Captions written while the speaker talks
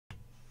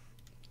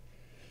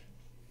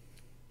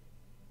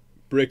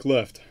Break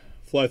left.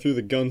 Fly through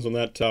the guns on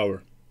that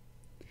tower.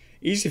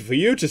 Easy for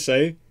you to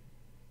say.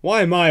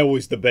 Why am I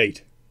always the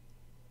bait?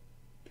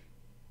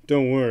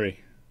 Don't worry.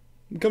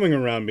 I'm coming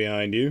around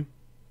behind you.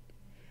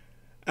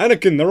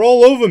 Anakin, they're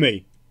all over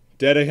me!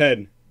 Dead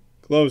ahead.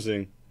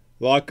 Closing.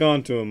 Lock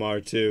onto him,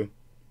 R2.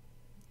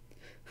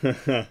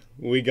 Haha,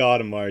 we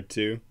got him,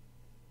 R2.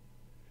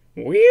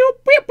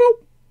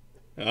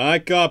 I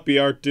copy,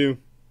 R2.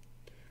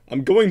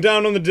 I'm going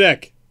down on the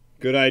deck.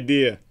 Good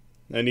idea.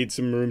 I need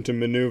some room to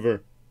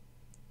maneuver.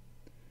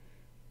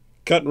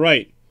 Cut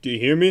right. Do you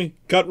hear me?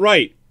 Cut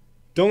right.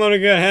 Don't let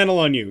him get a handle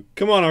on you.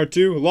 Come on,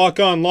 R2. Lock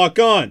on, lock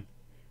on.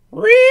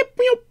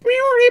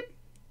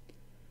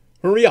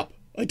 Hurry up.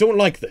 I don't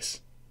like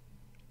this.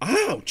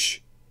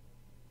 Ouch.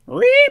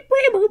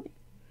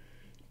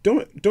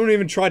 Don't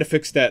even try to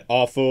fix that,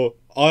 awful.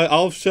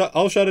 I'll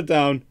shut it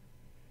down.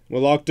 We're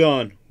locked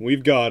on.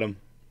 We've got him.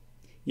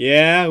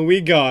 Yeah,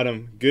 we got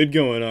him. Good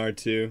going,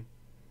 R2.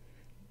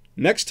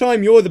 Next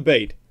time you're the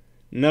bait.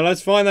 Now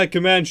let's find that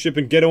command ship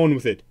and get on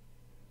with it.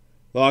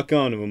 Lock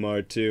on to him,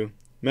 R2.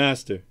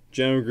 Master,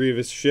 General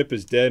Grievous' ship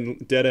is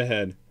dead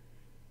ahead.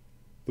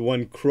 The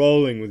one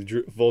crawling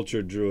with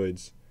vulture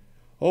droids.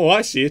 Oh,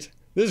 I see it.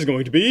 This is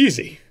going to be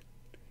easy.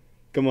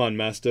 Come on,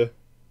 Master.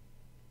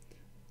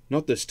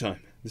 Not this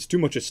time. There's too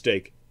much at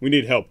stake. We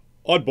need help.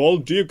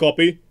 Oddball, do you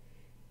copy?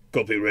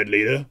 Copy, Red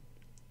Leader.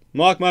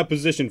 Mark my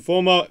position.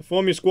 Form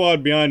your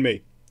squad behind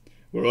me.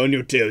 We're on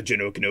your tail,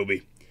 General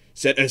Kenobi.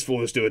 Set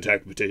S4s to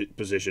attack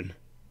position.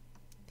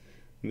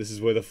 This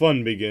is where the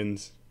fun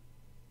begins.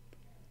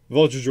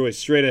 Vulture droid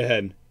straight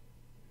ahead.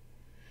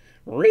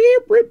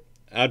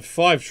 Add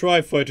 5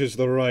 tri-fighters to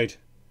the right.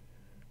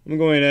 I'm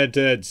going head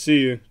to head. See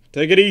you.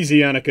 Take it easy,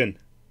 Anakin.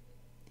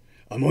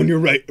 I'm on your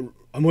right.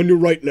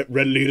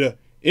 Red Leader.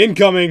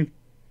 Incoming.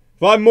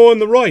 5 more on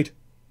the right.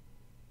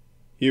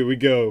 Here we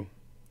go.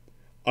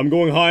 I'm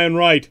going high and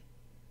right.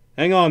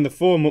 Hang on, the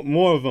 4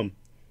 more of them.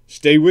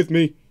 Stay with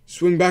me.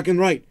 Swing back and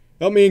right.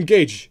 Help me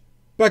engage.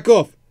 Back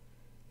off.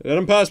 Let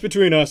them pass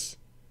between us.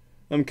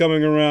 I'm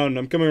coming around.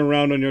 I'm coming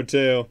around on your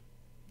tail.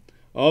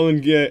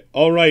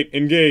 All right,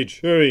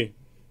 engage. Hurry.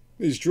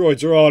 These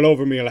droids are all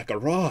over me like a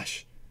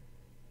rash.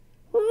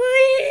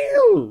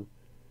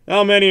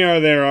 How many are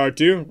there,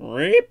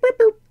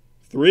 R2?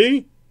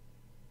 3?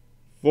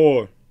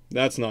 4.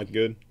 That's not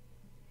good.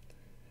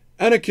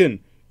 Anakin,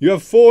 you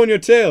have 4 on your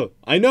tail.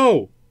 I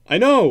know.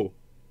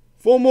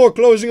 4 more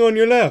closing on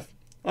your left.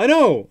 I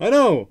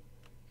know.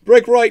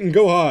 Break right and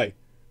go high.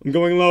 I'm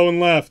going low and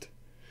left.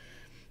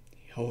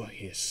 Oh,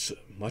 he has so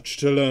much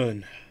to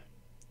learn.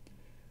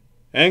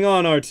 Hang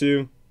on,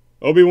 R2.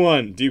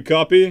 Obi-Wan, do you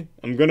copy?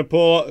 I'm gonna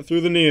pull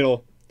through the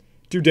needle.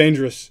 Too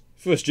dangerous.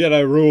 First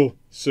Jedi rule.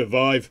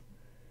 Survive.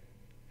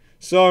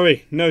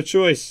 Sorry, no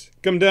choice.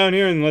 Come down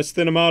here and let's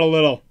thin him out a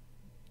little.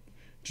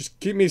 Just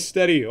keep me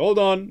steady. Hold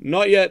on.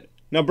 Not yet.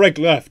 Now break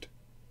left.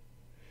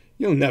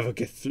 You'll never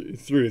get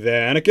through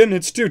there, Anakin.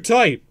 It's too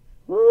tight.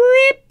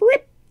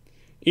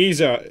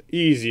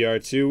 Easy,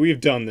 R2. We've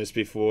done this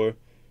before.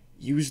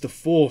 Use the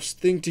Force.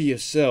 Think to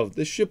yourself.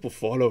 The ship will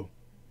follow.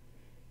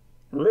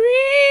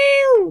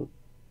 We're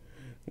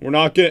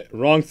not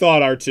wrong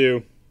thought,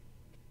 R2.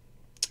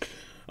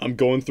 I'm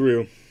going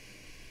through.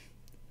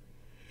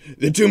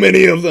 There are too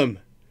many of them.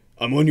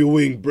 I'm on your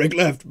wing. Break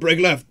left.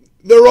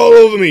 They're all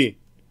over me.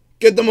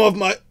 Get them off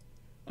my...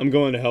 I'm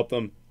going to help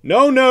them.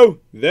 No.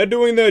 They're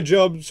doing their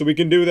job, so we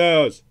can do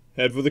theirs.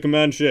 Head for the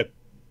command ship.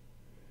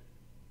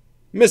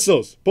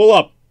 Missiles. Pull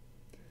up.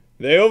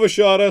 They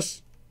overshot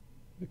us.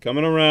 They're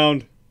coming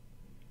around.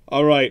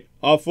 Alright.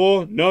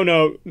 R4.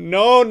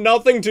 No,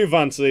 nothing too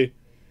fancy.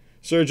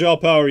 Surge all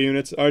power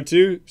units.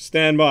 R2,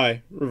 stand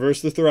by.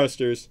 Reverse the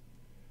thrusters.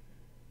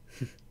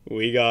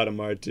 We got him,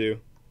 R2.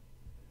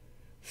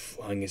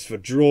 Flying is for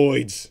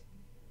droids.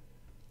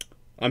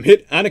 I'm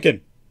hit,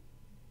 Anakin.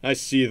 I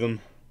see them.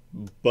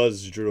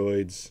 Buzz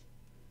droids.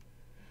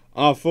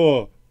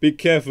 R4, be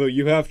careful.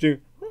 You have to...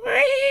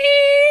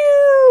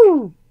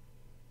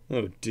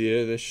 Oh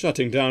dear, they're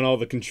shutting down all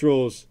the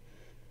controls.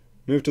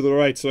 Move to the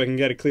right so I can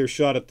get a clear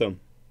shot at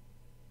them.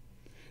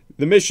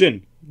 The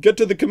mission. Get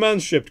to the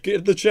command ship.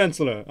 Get the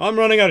Chancellor. I'm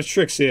running out of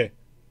tricks here.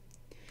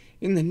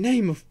 In the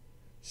name of...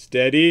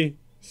 Steady.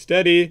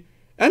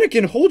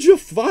 Anakin, hold your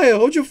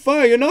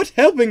fire. You're not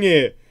helping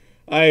here.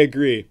 I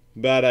agree.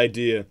 Bad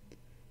idea.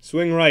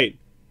 Swing right.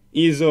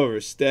 Ease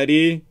over.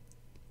 Steady.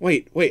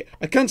 Wait.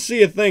 I can't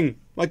see a thing.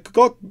 My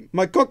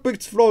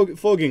cockpit's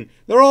fogging.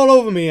 They're all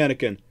over me,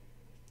 Anakin.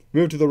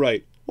 Move to the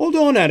right. Hold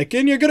on,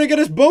 Anakin. You're gonna get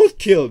us both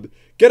killed.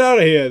 Get out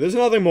of here. There's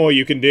nothing more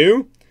you can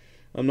do.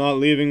 I'm not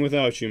leaving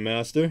without you,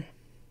 Master.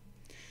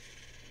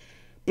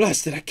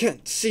 Blast it, I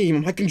can't see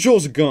him. My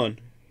controls are gone.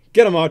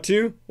 Get him,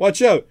 R2.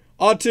 Watch out.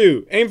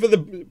 R2, aim for the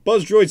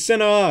buzz droid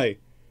center eye.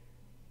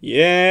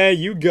 Yeah,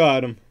 you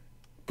got him.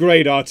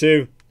 Great,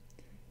 R2.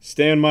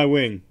 Stay on my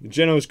wing. The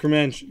General's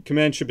command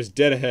ship is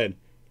dead ahead.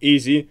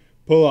 Easy.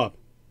 Pull up.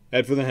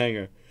 Head for the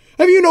hangar.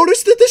 Have you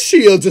noticed that the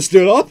shields are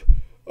still up?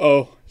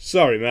 Oh,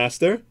 sorry,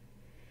 Master.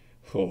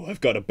 Oh,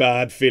 I've got a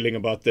bad feeling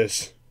about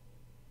this.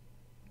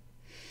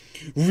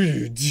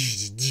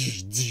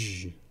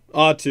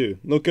 R2,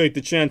 locate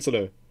the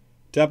Chancellor.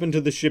 Tap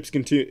into the ship's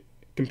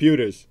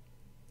computers.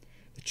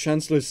 The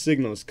Chancellor's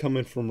signal is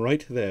coming from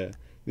right there.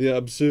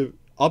 The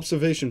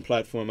observation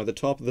platform at the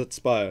top of that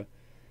spire.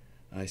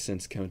 I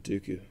sense Count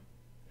Dooku.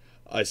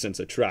 I sense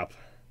a trap.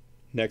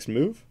 Next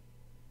move?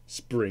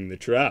 Spring the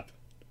trap.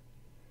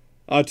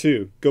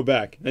 R2, go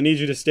back. I need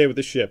you to stay with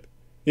the ship.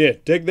 Here,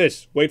 take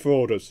this. Wait for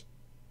orders.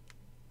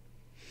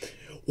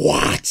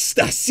 What's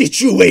the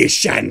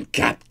situation,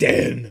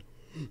 Captain?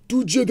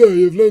 2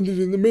 Jedi have landed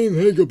in the main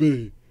hangar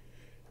bay.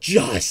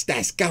 Just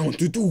as Count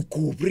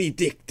Dooku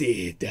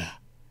predicted.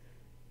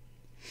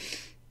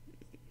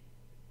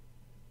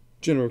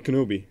 General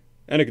Kenobi,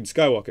 Anakin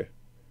Skywalker,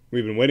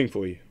 we've been waiting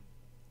for you.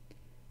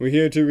 We're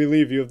here to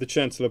relieve you of the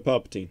Chancellor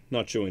Palpatine,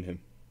 not join him.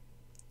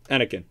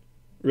 Anakin,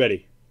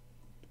 ready.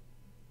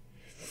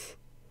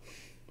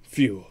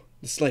 Phew,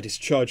 the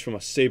slightest charge from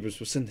our sabers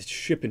will send the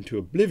ship into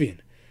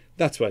oblivion.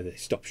 That's why they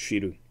stopped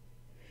shooting.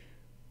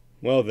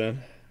 Well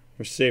then,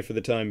 we're safe for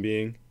the time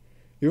being.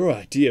 Your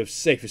idea of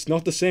safe is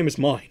not the same as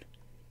mine.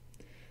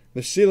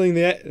 They're sealing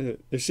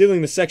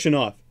the section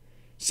off.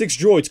 6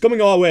 droids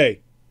coming our way.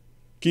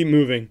 Keep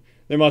moving.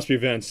 There must be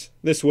vents.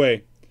 This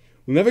way.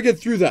 We'll never get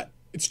through that.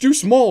 It's too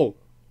small.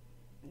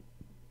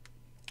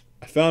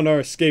 I found our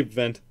escape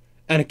vent.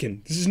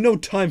 Anakin, this is no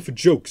time for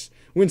jokes.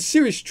 We're in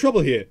serious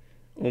trouble here.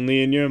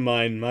 Only in your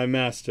mind, my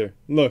master.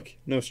 Look,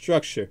 no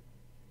structure.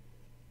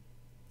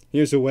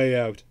 Here's a way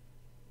out.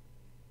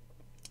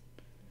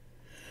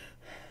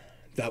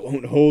 That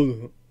won't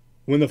hold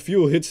when the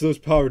fuel hits those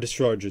power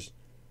discharges.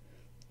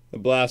 The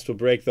blast will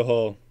break the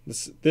hull.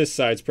 This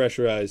side's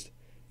pressurized.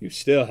 You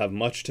still have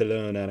much to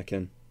learn,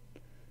 Anakin.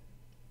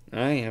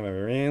 I have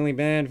a really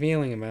bad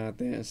feeling about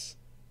this.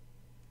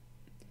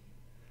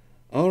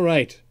 All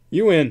right,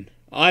 you in.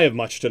 I have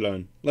much to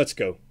learn. Let's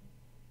go.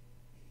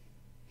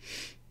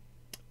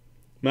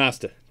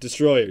 Master,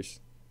 destroyers.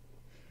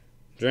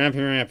 Drop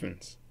your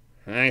weapons.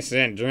 I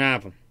said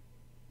drop them.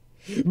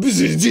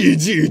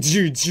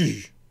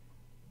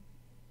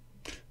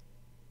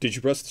 Did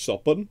you press the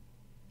stop button?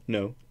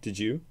 No. Did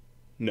you?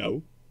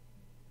 No.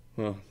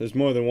 Well, there's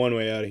more than one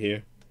way out of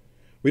here.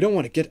 We don't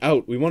want to get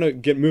out. We want to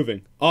get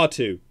moving.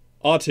 R2.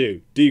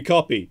 R2. Do you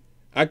copy?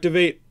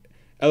 Activate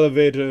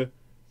elevator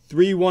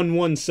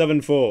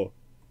 31174.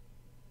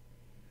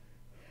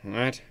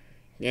 What?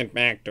 Get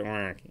back to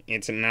work.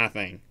 It's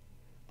nothing.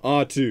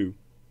 R2.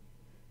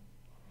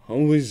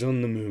 Always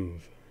on the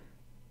move.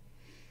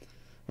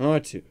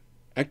 R2.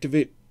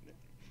 Activate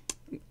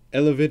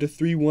elevator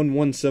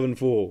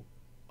 31174.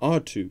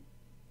 R2.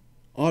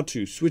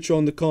 R2, switch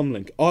on the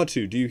comlink.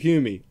 R2, do you hear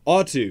me?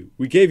 R2,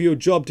 we gave you a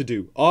job to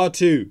do.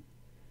 R2.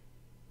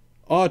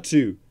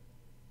 R2.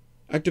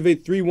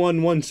 Activate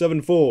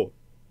 31174.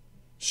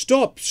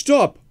 Stop!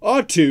 Stop!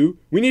 R2,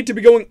 we need to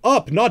be going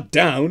up, not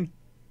down.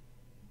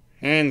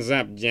 Hands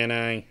up,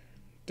 Jedi.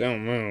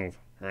 Don't move.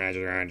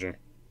 Roger, roger.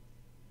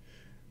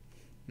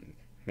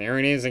 There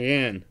it is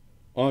again.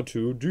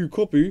 R2, do you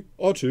copy?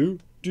 R2,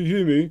 do you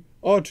hear me?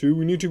 R2,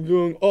 we need to be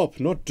going up,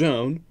 not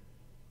down.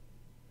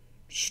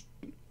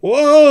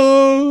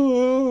 Whoa!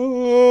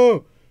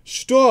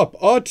 Stop!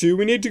 R2,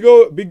 we need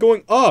to be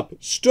going up.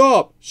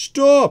 Stop!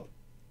 Stop!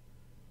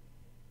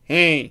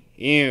 Hey,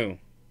 you.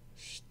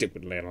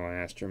 Stupid little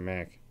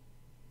astromech.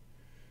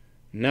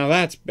 Now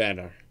that's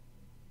better.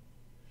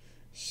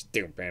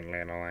 Stupid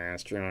little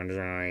astro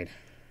droid.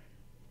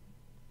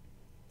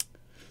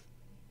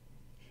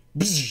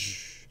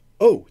 Bzz.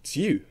 Oh, it's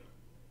you.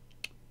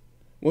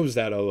 What was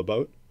that all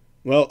about?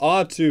 Well,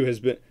 R2 has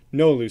been...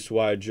 No loose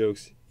wire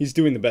jokes. He's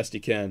doing the best he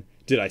can.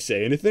 Did I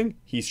say anything?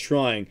 He's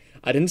trying.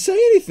 I didn't say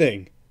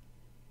anything.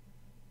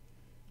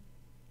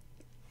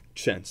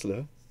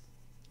 Chancellor,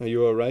 are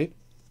you alright?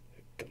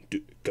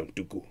 Count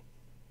Dooku.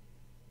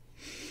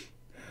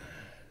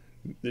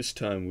 This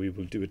time we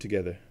will do it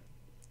together.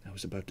 I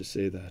was about to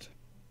say that.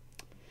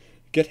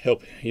 Get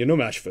help. You're no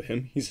match for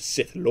him. He's a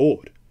Sith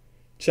Lord.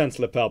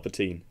 Chancellor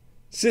Palpatine.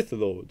 Sith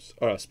Lords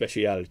are our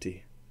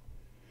speciality.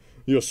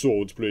 Your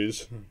swords,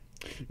 please.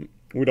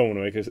 We don't want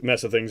to make a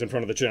mess of things in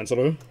front of the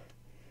Chancellor.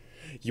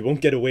 You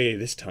won't get away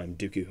this time,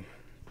 Dooku.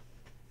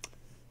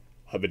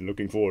 I've been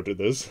looking forward to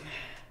this.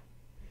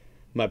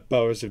 My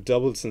powers have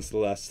doubled since the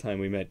last time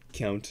we met,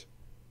 Count.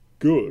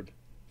 Good.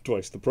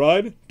 Twice the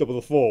pride, double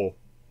the fall.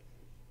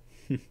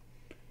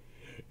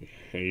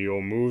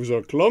 Your moves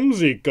are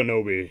clumsy,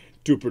 Kenobi.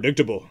 Too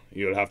predictable.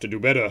 You'll have to do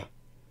better.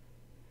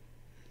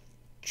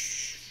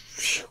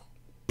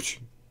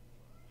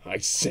 I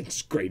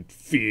sense great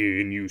fear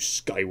in you,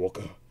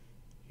 Skywalker.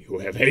 You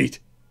have hate.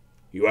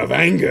 You have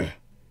anger.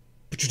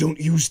 But you don't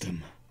use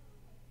them.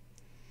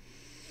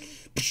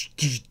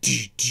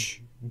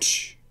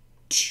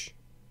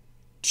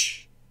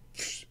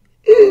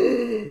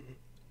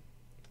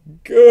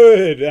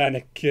 Good,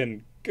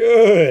 Anakin.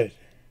 Good.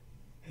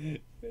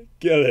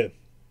 Kill him.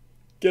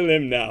 Kill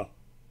him now.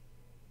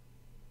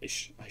 I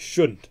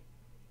shouldn't.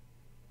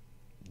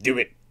 Do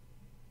it.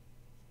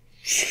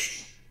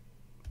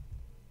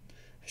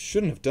 I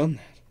shouldn't have done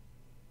that.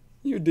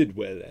 You did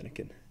well,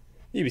 Anakin.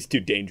 He was too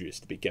dangerous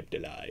to be kept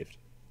alive.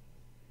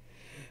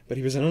 But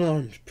he was an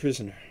unarmed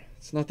prisoner.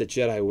 It's not the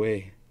Jedi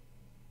way.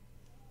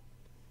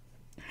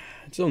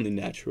 It's only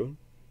natural.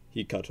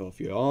 He cut off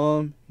your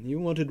arm, and you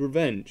wanted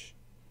revenge.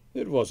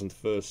 It wasn't the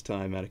first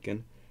time,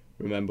 Anakin.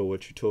 Remember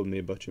what you told me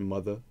about your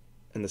mother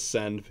and the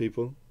Sand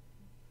People?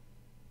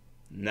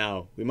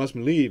 Now, we must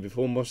leave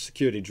before more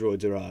security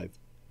droids arrive.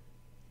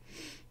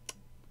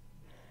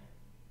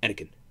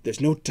 Anakin,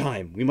 there's no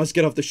time. We must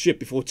get off the ship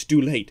before it's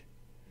too late.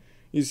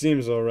 He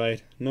seems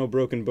alright. No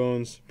broken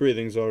bones.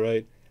 Breathing's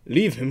alright.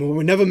 Leave him or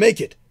we'll never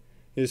make it.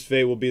 His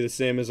fate will be the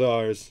same as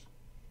ours.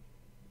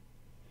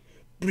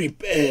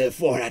 Prepare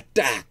for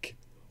attack.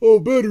 All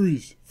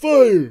batteries,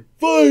 fire!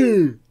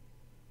 Fire!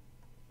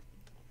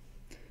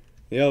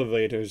 The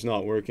elevator is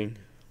not working.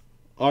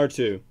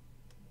 R2.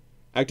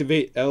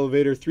 Activate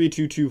elevator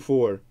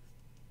 3224.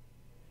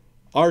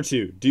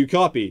 R2, do you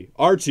copy?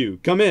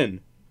 R2, come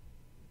in.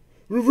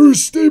 Reverse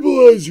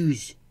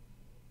stabilizers.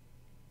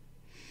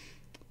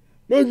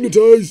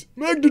 Magnetize!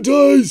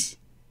 Magnetize!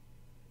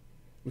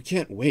 We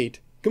can't wait.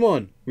 Come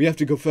on, we have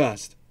to go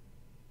fast.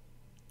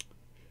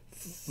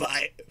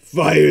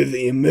 Fire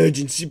the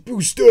emergency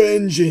booster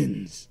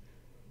engines.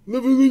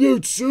 Leveling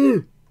out,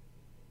 sir.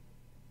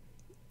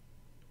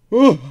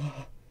 Oh.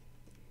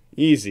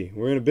 Easy,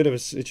 we're in a bit of a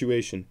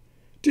situation.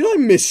 Did I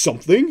miss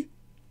something?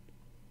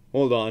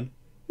 Hold on.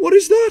 What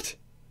is that?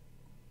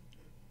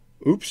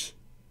 Oops.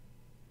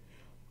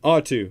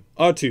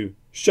 R2,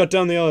 shut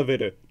down the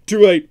elevator. Too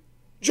late.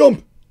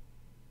 Jump!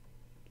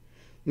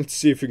 Let's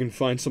see if we can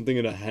find something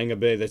in a hangar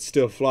bay that's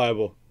still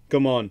flyable.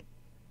 Come on.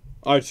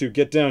 R2,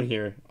 get down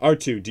here.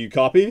 R2, do you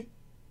copy?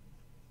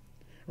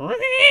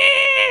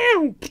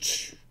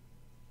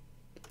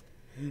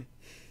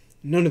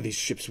 None of these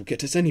ships will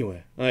get us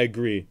anywhere. I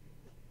agree.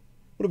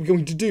 What are we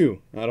going to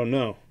do? I don't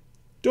know.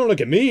 Don't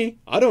look at me.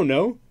 I don't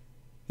know.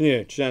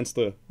 Here,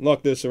 Chancellor,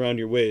 lock this around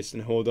your waist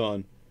and hold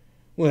on.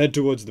 We'll head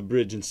towards the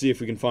bridge and see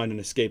if we can find an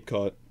escape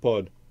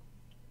pod.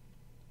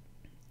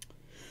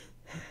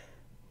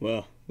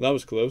 Well, that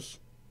was close.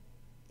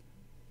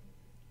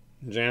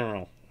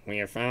 General, we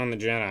have found the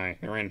Jedi.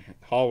 They're in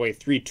hallway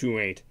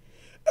 328.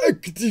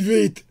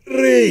 Activate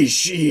ray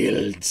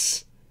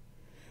shields.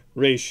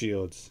 Ray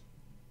shields.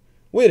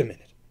 Wait a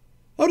minute.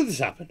 How did this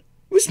happen?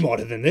 We're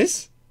smarter than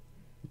this.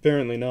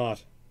 Apparently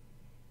not.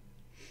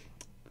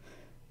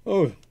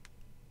 Oh,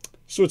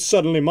 so it's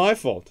suddenly my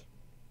fault.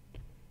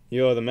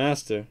 You're the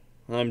master.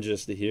 I'm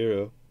just the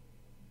hero.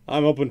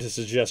 I'm open to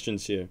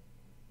suggestions here.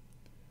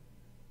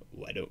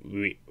 Why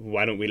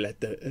don't we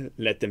let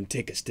them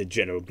take us to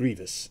General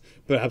Grievous?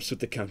 Perhaps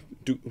with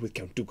Count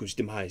Dooku's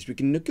demise, we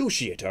can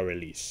negotiate our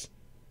release.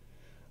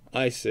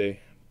 I say,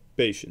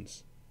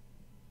 patience.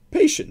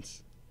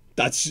 Patience.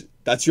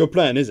 That's your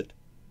plan, is it?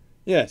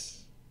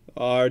 Yes.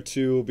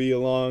 R2 will be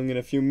along in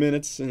a few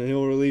minutes, and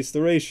he'll release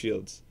the ray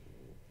shields.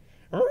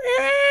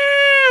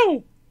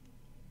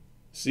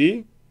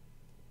 See?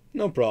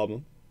 No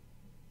problem.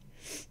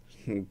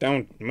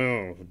 Don't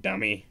move,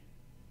 dummy.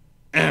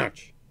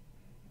 Ouch.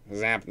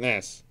 Zap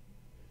this.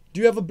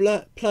 Do you have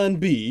a plan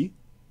B?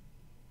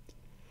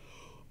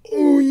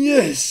 Oh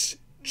yes,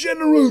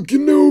 General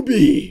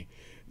Kenobi,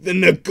 the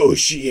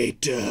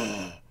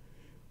negotiator.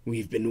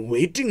 We've been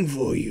waiting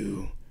for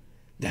you.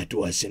 That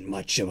wasn't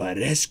much of a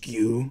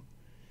rescue.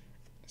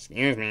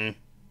 Excuse me.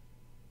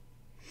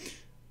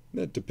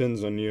 That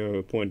depends on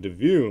your point of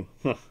view.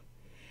 Huh.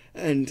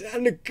 And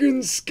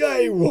Anakin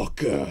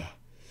Skywalker.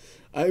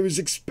 I was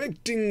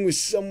expecting with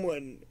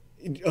someone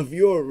of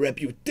your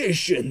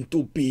reputation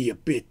to be a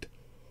bit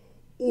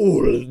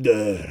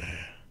older.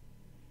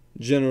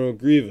 General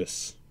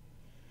Grievous.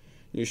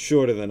 You're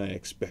shorter than I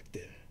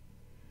expected.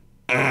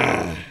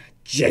 Ah,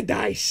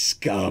 Jedi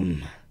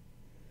scum.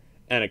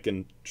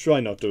 Anakin, try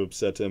not to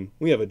upset him.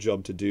 We have a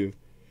job to do.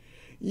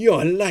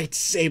 Your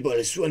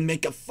lightsabers will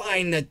make a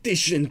fine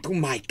addition to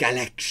my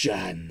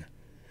collection.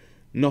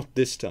 Not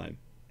this time.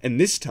 And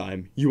this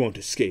time, you won't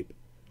escape.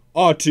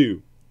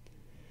 R2.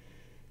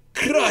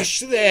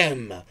 Crush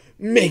them!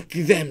 Make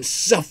them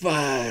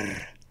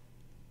suffer!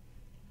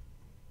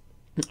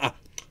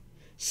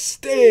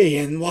 Stay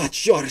and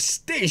watch your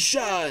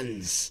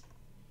stations!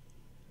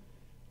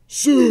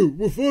 Sir,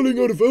 we're falling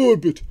out of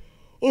orbit.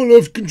 All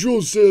left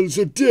control cells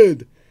are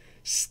dead.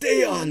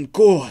 Stay on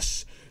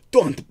course.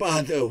 Don't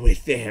bother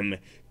with them.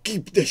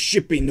 Keep the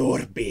ship in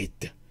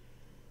orbit.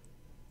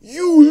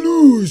 You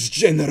lose,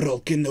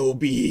 General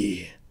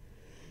Kenobi.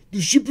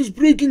 The ship is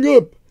breaking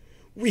up.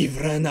 We've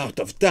run out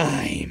of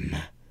time.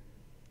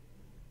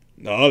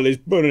 All is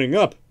burning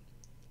up.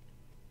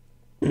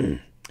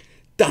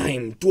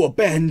 Time to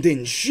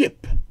abandon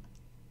ship.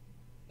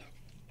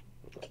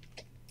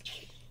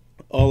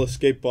 All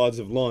escape pods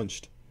have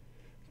launched.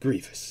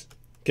 Grievous.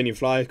 Can you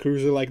fly a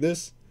cruiser like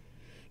this?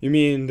 You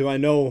mean, do I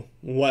know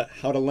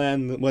how to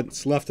land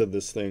what's left of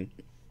this thing?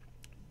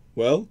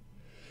 Well,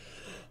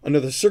 under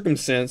the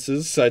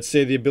circumstances, I'd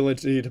say the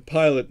ability to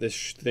pilot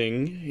this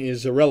thing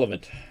is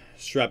irrelevant.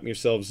 Strap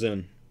yourselves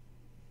in.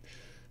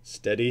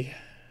 Steady.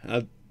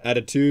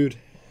 Attitude.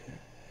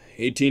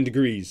 18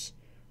 degrees.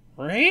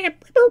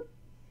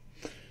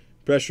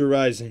 Pressure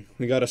rising.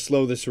 We gotta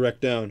slow this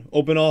wreck down.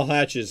 Open all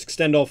hatches,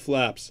 extend all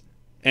flaps,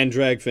 and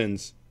drag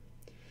fins.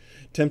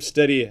 Temp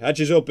steady,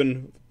 hatches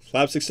open,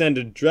 flaps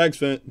extended, drag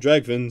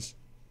fins.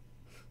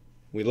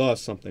 We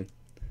lost something.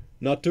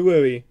 Not to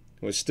worry,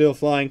 we're still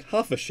flying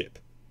half a ship.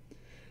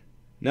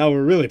 Now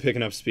we're really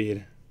picking up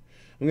speed.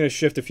 I'm gonna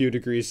shift a few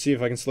degrees, see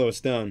if I can slow us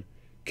down.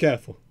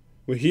 Careful.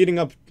 We're heating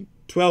up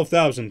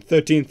 12,000,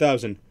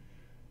 13,000.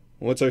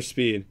 What's our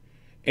speed?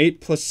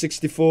 8 plus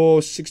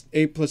 64,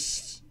 8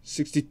 plus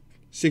 60,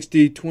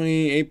 60,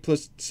 20, 8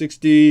 plus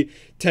 60,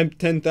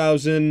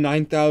 10,000,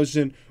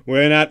 9,000.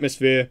 We're in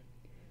atmosphere.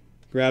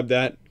 Grab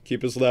that.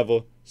 Keep us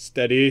level.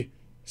 Steady.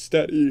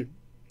 Steady.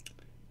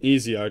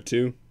 Easy,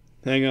 R2.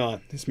 Hang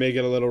on. This may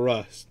get a little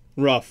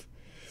rough.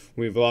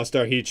 We've lost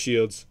our heat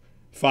shields.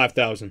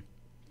 5,000.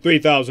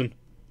 3,000.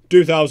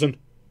 2,000.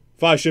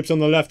 5 ships on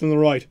the left and the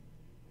right.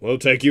 We'll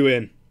take you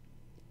in.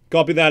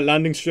 Copy that.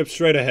 Landing strip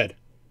straight ahead.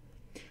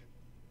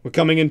 We're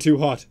coming in too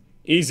hot.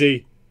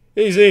 Easy.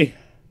 Easy.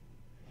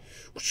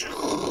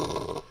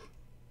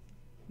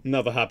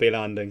 Another happy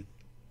landing.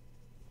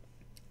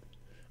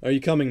 Are you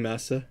coming,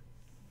 Master?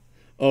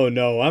 Oh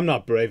no, I'm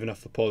not brave enough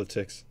for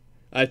politics.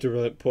 I have to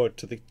report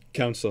to the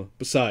council.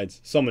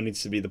 Besides, someone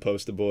needs to be the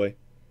poster boy.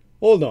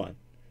 Hold on.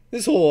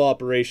 This whole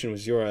operation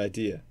was your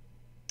idea.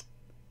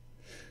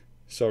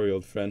 Sorry,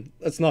 old friend.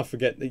 Let's not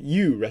forget that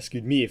you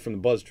rescued me from the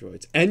buzz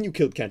droids, and you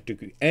killed Count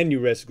Dooku, and you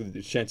rescued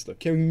the Chancellor,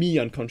 carrying me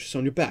unconscious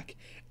on your back,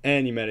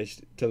 and you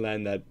managed to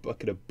land that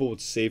bucket of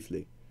bullets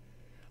safely.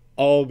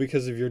 All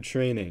because of your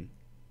training.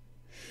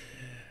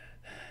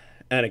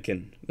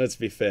 Anakin, let's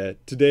be fair.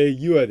 Today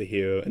you are the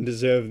hero and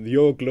deserve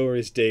your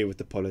glorious day with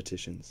the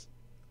politicians.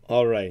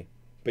 Alright,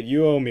 but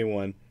you owe me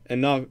one, and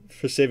not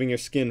for saving your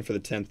skin for the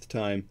 10th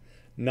time.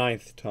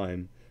 9th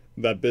time.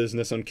 That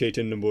business on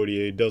Caton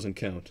Nambordier doesn't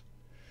count.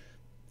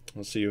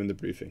 I'll see you in the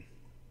briefing.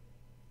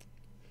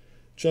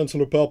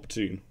 Chancellor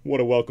Palpatine, what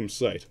a welcome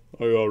sight.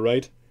 Are you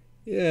alright?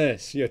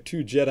 Yes, your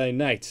 2 Jedi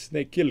Knights.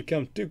 They killed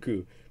Count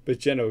Dooku, but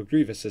General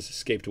Grievous has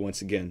escaped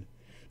once again.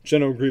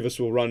 General Grievous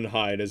will run and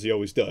hide as he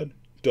always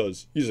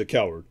does. He's a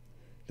coward.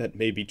 That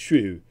may be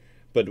true,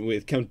 but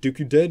with Count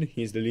Dooku dead,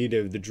 he's the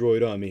leader of the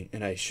droid army,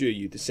 and I assure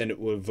you the Senate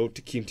will vote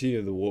to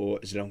continue the war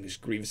as long as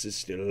Grievous is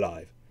still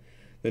alive.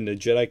 Then the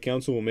Jedi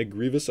Council will make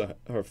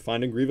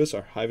finding Grievous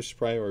our highest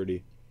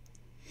priority.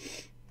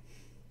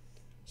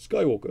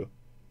 Skywalker,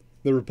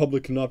 the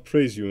Republic cannot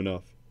praise you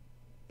enough.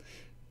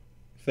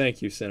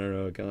 Thank you,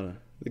 Senator Organa.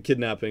 The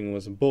kidnapping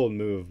was a bold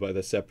move by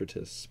the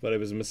Separatists, but it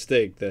was a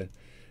mistake that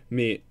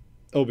me,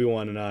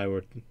 Obi-Wan, and I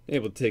were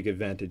able to take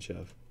advantage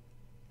of.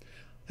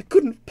 It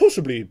couldn't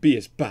possibly be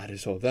as bad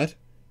as all that.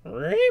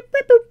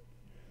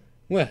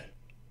 Well,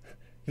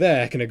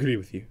 there I can agree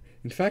with you.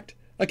 In fact,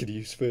 I could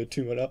use for a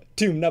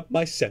tune-up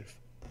myself.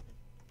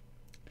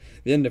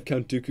 The end of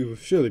Count Dooku will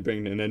surely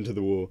bring an end to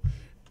the war,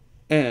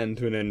 and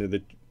to an end of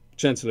the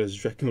Chancellor's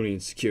draconian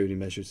security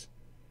measures.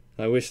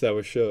 I wish that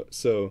were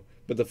so,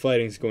 but the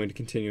fighting is going to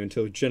continue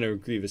until General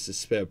Grievous'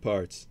 spare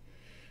parts.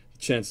 The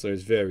Chancellor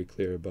is very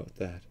clear about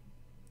that.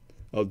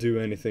 I'll do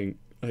anything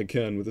I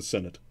can with the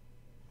Senate.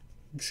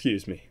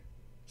 Excuse me.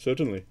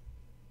 Certainly.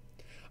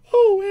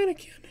 Oh,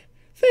 Anakin,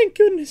 thank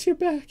goodness you're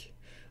back.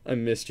 I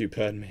missed you,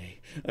 Padme.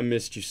 I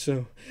missed you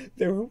so.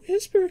 There were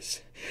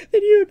whispers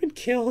that you had been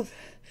killed.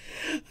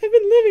 I've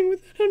been living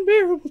with that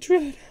unbearable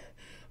dread.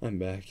 I'm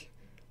back.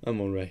 I'm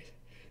alright.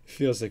 It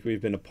feels like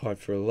we've been apart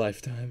for a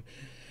lifetime,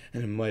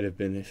 and it might have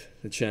been if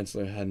the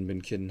Chancellor hadn't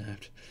been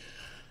kidnapped.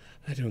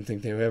 I don't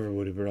think they ever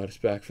would have brought us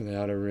back from the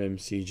Outer Rim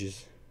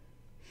sieges.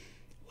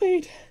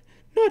 Wait,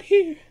 not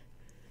here.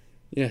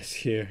 Yes,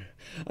 here.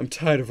 I'm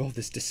tired of all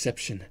this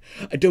deception.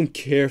 I don't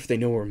care if they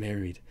know we're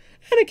married.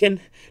 Anakin,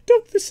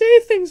 don't say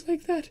things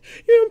like that.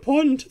 You're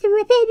important to the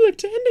Republic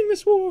to ending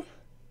this war.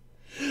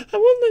 I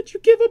won't let you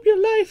give up your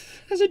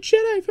life as a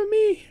Jedi for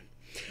me.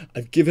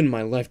 I've given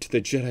my life to the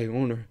Jedi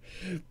Order,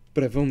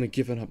 but I've only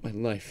given up my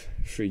life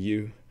for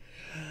you.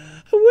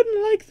 I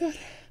wouldn't like that.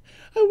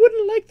 I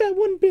wouldn't like that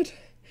one bit.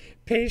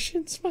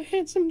 Patience, my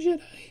handsome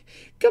Jedi.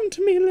 Come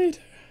to me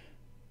later.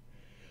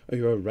 Are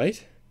you all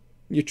right?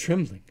 You're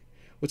trembling.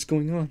 What's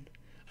going on?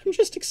 I'm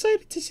just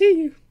excited to see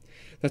you.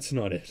 That's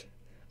not it.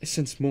 I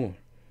sense more.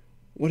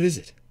 What is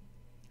it?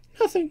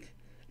 Nothing.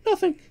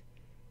 Nothing.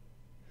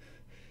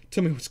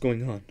 Tell me what's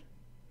going on.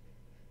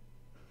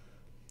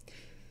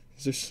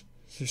 Is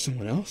there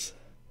someone else?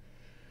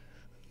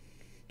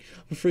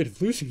 I'm afraid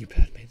of losing you,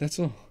 Padme, that's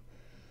all.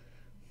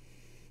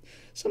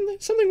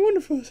 Something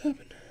wonderful has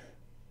happened.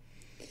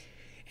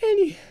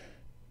 Annie,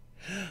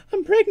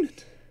 I'm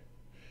pregnant.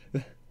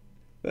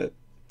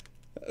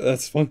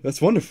 That's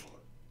wonderful.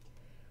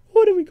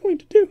 What are we going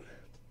to do?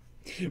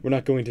 We're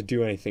not going to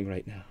do anything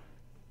right now.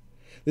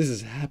 This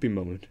is a happy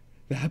moment.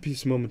 The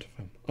happiest moment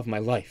of my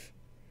life.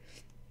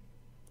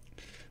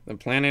 The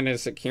planet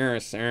is secure,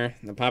 sir.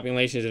 The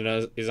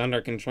population is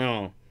under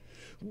control.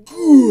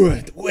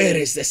 Good! Where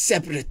is the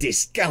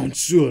Separatist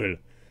Council?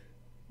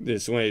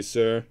 This way,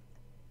 sir.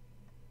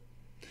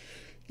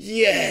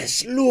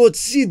 Yes, Lord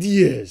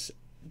Sidious.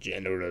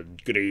 General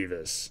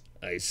Grievous,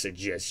 I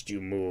suggest you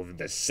move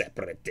the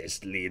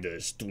separatist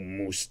leaders to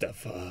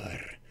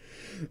Mustafar.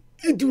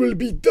 It will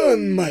be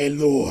done, my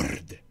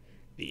lord.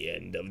 The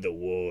end of the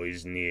war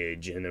is near,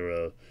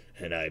 General,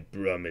 and I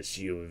promise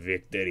you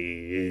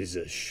victory is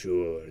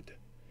assured.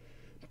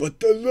 But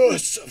the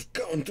loss of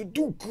Count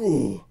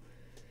Dooku.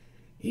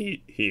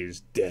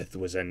 His death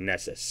was a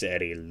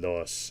necessary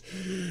loss,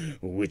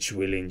 which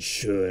will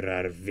ensure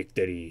our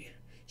victory.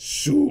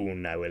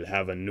 Soon I will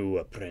have a new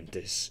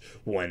apprentice,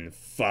 one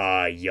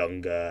far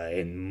younger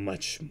and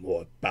much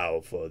more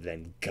powerful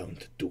than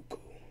Count Dooku.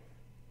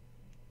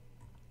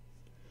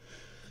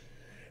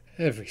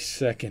 Every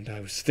second I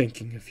was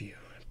thinking of you.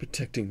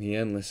 Protecting the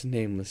endless,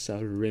 nameless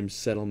Outer Rim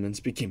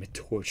settlements became a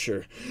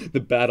torture. The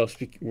battles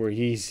were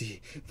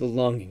easy. The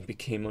longing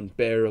became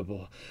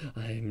unbearable.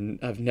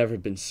 I've never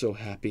been so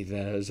happy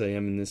as I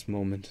am in this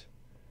moment.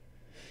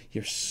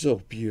 You're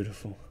so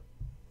beautiful.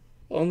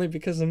 Only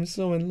because I'm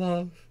so in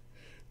love.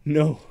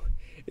 No,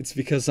 it's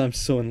because I'm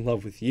so in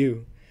love with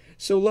you.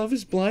 So love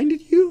has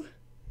blinded you?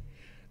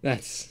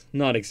 That's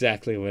not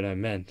exactly what I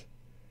meant.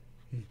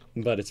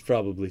 But it's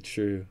probably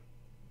true.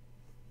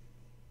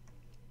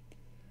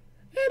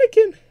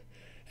 Anakin!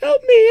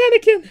 Help me,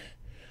 Anakin!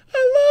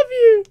 I love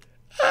you!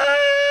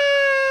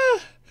 Ah!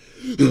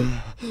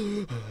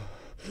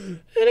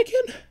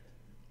 Anakin?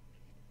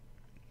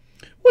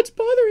 What's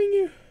bothering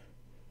you?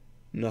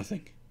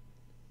 Nothing.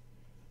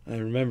 I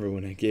remember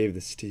when I gave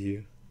this to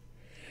you.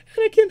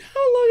 Anakin,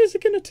 how long is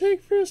it going to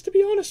take for us to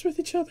be honest with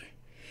each other?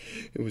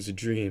 It was a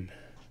dream.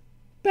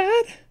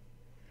 Bad?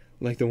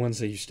 Like the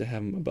ones I used to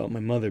have about my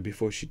mother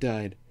before she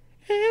died.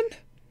 And?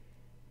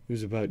 It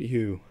was about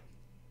you.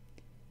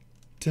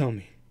 Tell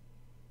me.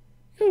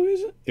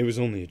 It was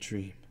only a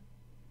dream.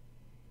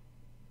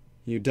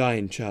 You die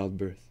in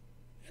childbirth.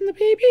 And the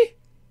baby?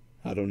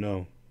 I don't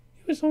know.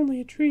 It was only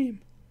a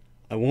dream.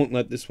 I won't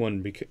let this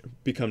one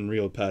become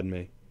real,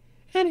 Padme.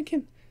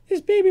 Anakin,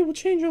 this baby will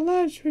change our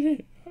lives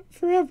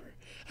forever.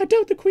 I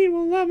doubt the Queen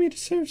will allow me to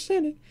serve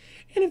Senate.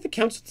 And if the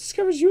Council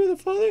discovers you are the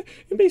father,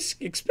 you'll be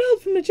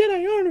expelled from the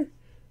Jedi Order.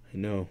 I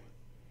know.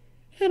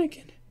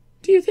 Anakin,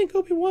 do you think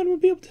Obi-Wan will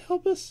be able to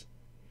help us?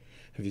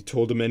 Have you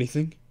told him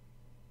anything?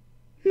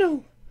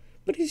 No,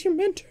 but he's your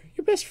mentor,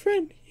 your best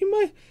friend.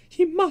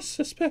 He must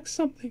suspect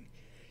something.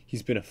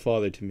 He's been a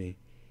father to me.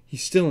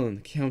 He's still on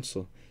the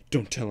council.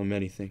 Don't tell him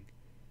anything.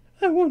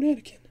 I won't,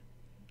 Anakin.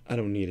 I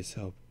don't need his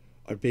help.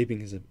 Our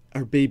baby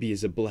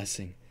is a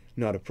blessing,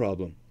 not a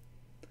problem.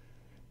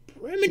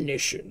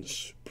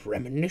 Premonitions.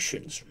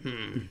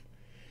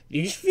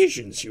 These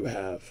visions you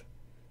have.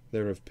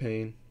 They're of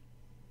pain,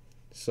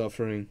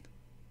 suffering,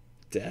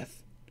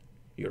 death.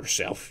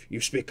 Yourself, you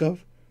speak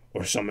of?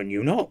 Or someone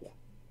you know?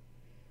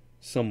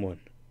 Someone.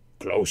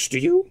 Close to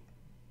you?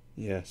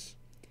 Yes.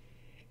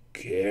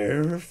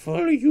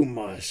 Careful you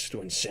must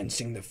when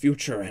sensing the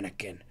future,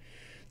 Anakin.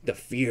 The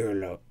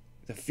fear of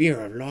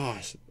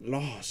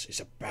loss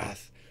is a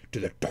path to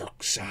the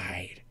dark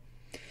side.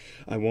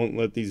 I won't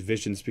let these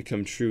visions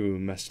become true,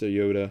 Master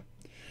Yoda.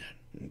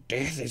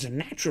 Death is a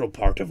natural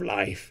part of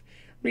life.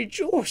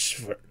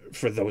 Rejoice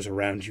for those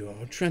around you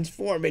who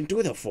transform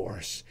into the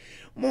Force.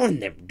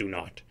 Mourn them, do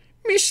not.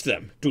 Miss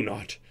them, do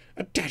not.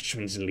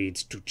 Attachment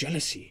leads to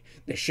jealousy,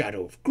 the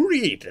shadow of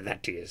greed,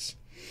 that is.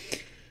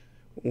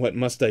 What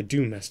must I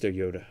do, Master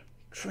Yoda?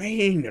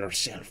 Train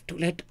yourself to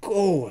let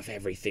go of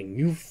everything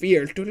you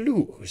fear to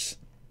lose.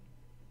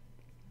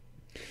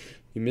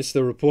 You missed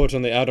the report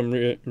on the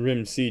Outer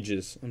Rim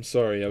sieges. I'm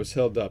sorry, I was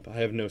held up. I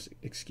have no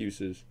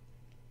excuses.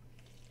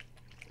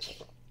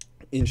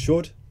 In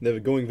short, they were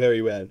going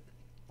very well.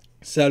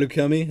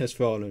 Salukami has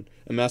fallen,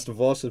 and Master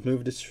Voss has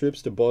moved his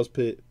troops to Boz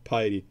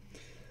Piety.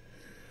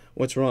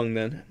 What's wrong,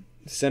 then?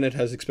 The Senate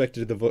has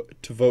expected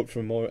to vote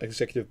for more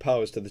executive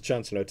powers to the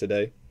Chancellor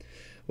today.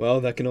 Well,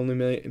 that can only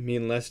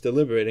mean less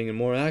deliberating and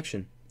more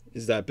action.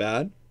 Is that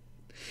bad?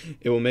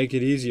 It will make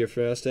it easier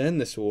for us to end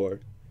this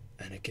war.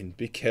 Anakin,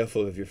 be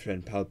careful of your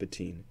friend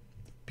Palpatine.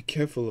 Be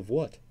careful of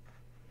what?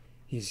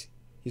 He's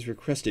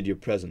requested your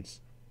presence.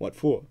 What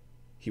for?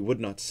 He would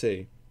not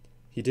say.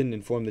 He didn't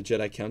inform the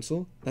Jedi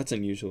Council? That's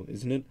unusual,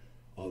 isn't it?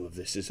 All of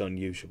this is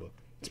unusual.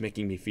 It's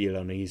making me feel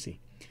uneasy.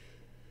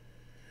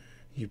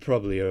 You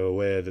probably are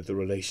aware that the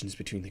relations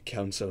between the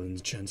Council and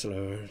the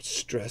Chancellor are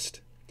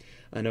stressed.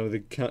 I know the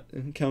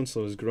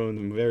Council has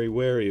grown very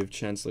wary of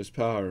Chancellor's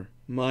power.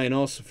 Mine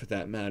also, for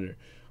that matter.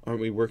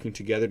 Aren't we working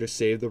together to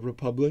save the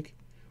Republic?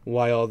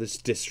 Why all this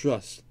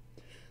distrust?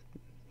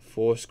 The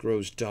Force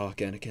grows dark,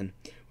 Anakin.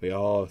 We are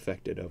all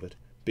affected of it.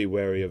 Be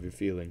wary of your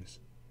feelings.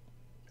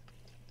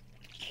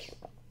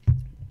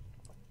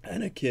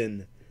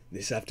 Anakin,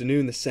 this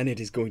afternoon the Senate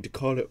is going to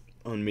call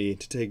on me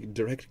to take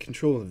direct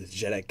control of the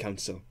Jedi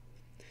Council.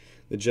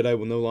 The Jedi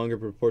will no longer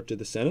report to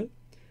the Senate.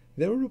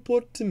 They will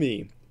report to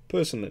me,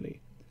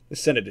 personally. The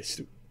Senate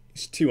is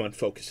too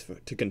unfocused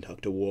to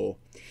conduct a war.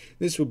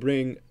 This will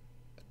bring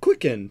a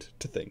quick end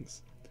to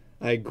things.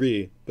 I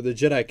agree, but the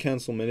Jedi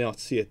Council may not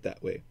see it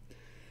that way.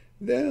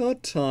 There are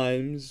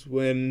times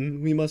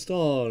when we must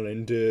all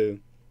endure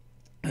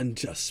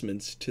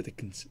adjustments to the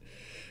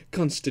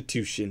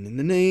Constitution in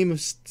the name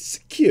of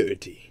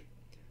security.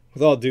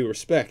 With all due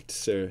respect,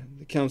 sir,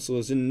 the Council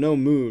is in no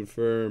mood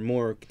for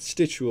more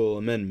constitutional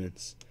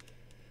amendments.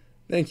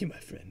 Thank you, my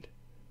friend.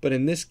 But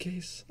in this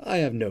case, I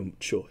have no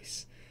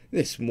choice.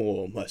 This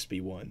war must be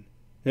won.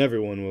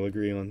 Everyone will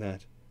agree on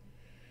that.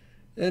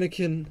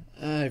 Anakin,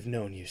 I've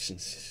known you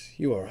since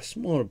you are a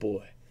small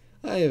boy.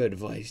 I have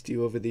advised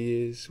you over the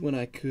years when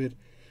I could.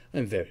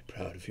 I'm very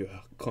proud of your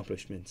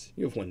accomplishments.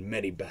 You have won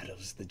many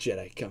battles the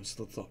Jedi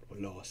Council thought were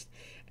lost,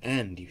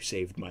 and you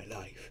saved my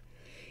life.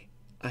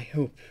 I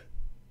hope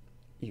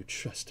you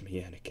trust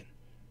me, Anakin.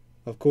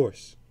 Of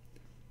course.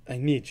 I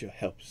need your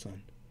help,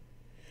 son.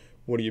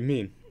 What do you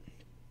mean?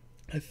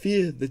 I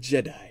fear the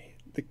Jedi.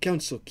 The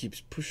Council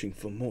keeps pushing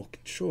for more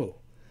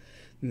control.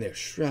 They're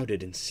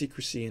shrouded in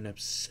secrecy and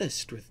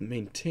obsessed with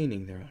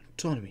maintaining their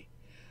autonomy.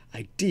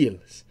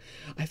 Ideals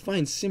I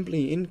find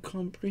simply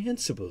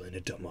incomprehensible in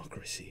a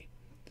democracy.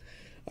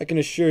 I can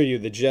assure you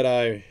the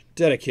Jedi are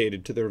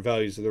dedicated to the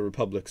values of the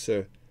Republic,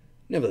 sir.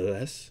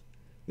 Nevertheless,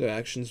 their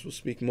actions will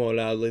speak more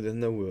loudly than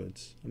their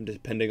words. I'm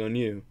depending on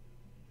you.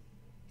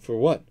 For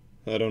what?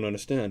 I don't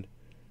understand.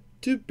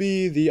 To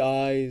be the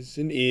eyes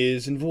and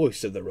ears and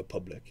voice of the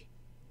Republic.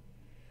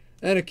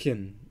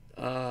 Anakin,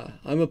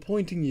 I'm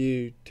appointing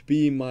you to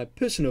be my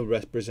personal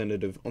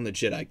representative on the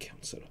Jedi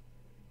Council.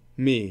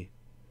 Me,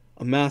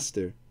 a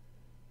master.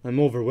 I'm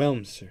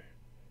overwhelmed, sir.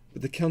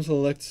 But the Council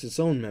elects its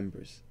own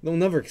members. They'll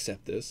never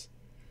accept this.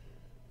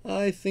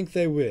 I think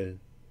they will.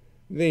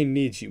 They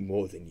need you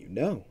more than you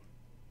know.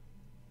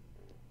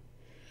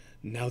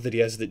 Now that he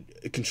has the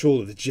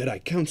control of the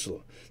Jedi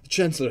Council, the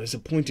Chancellor has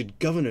appointed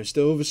governors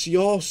to oversee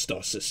all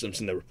star systems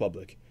in the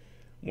Republic.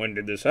 When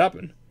did this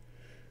happen?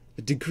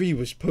 The decree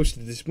was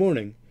posted this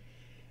morning.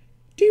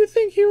 Do you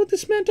think he will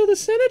dismantle the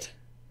Senate?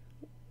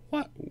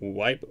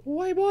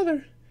 Why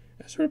bother?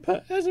 As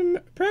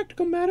a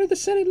practical matter, the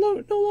Senate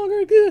no longer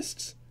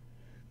exists.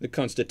 The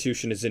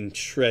Constitution is in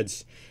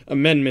shreds.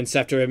 Amendments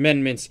after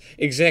amendments,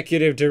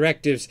 executive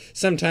directives,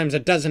 sometimes a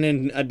dozen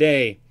in a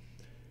day.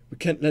 We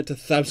can't let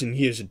 1,000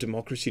 years of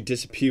democracy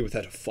disappear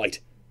without a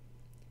fight.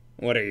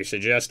 What are you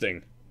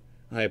suggesting?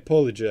 I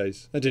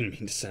apologize. I didn't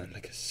mean to sound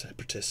like a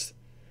separatist.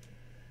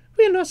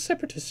 We are not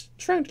separatists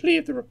trying to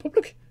leave the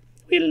Republic.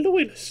 We are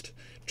loyalists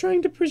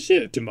trying to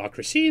preserve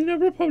democracy in the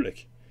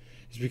Republic.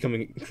 It's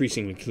becoming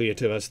increasingly clear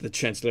to us that the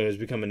Chancellor has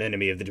become an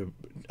enemy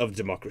of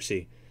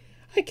democracy.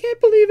 I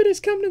can't believe it has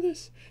come to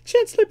this.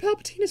 Chancellor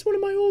Palpatine is one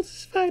of my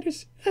oldest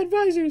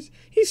advisors.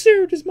 He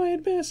served as my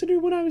ambassador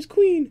when I was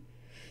queen.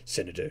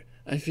 Senator,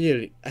 I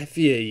fear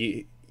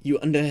you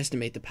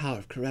underestimate the power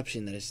of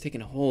corruption that has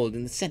taken a hold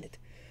in the Senate.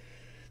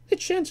 The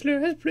Chancellor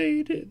has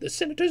played the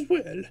senators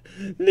well.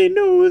 They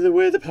know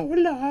where the power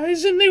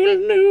lies, and they will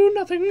do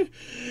nothing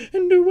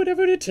and do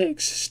whatever it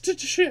takes to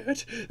share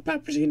it.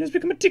 Palpatine has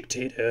become a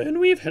dictator, and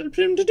we have helped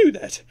him to do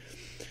that.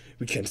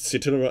 We can't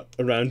sit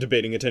around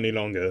debating it any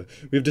longer.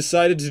 We have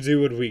decided to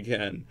do what we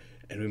can,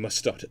 and we must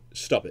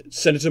stop it.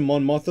 Senator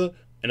Mon Mothma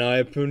and I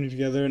are putting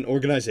together an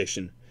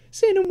organization.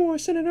 Say no more,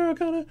 Senator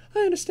Organa. I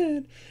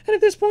understand. And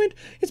at this point,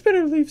 it's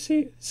better to leave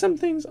some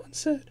things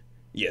unsaid.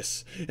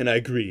 Yes, and I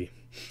agree.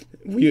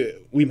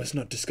 We must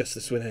not discuss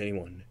this with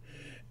anyone,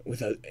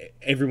 without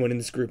everyone in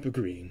this group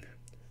agreeing.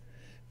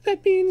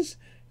 That means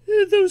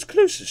those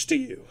closest to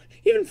you,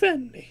 even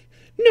family.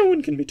 No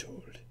one can be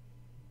told.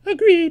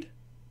 Agreed.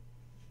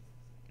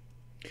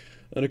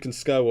 Anakin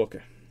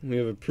Skywalker, we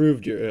have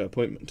approved your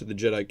appointment to the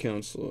Jedi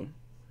Council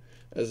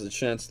as the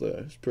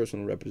Chancellor, as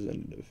personal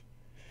representative.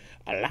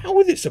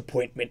 Allow this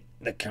appointment,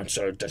 the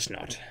Council does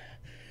not.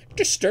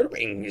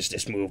 Disturbing is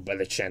this move by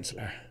the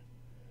Chancellor.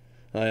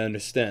 I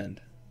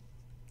understand.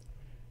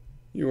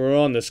 You are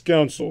on this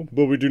council,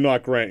 but we do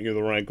not grant you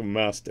the rank of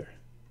Master.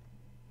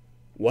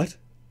 What?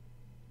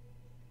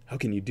 How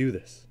can you do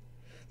this?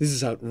 This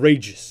is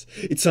outrageous.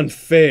 It's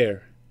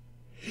unfair.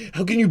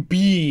 How can you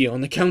be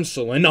on the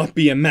council and not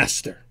be a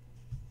Master?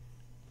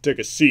 Take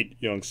a seat,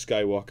 young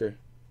Skywalker.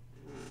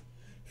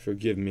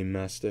 Forgive me,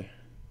 Master.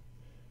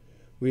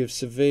 We have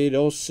surveyed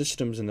all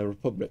systems in the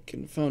Republic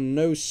and found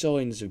no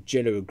signs of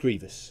General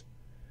Grievous.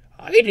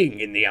 Hiding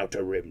in the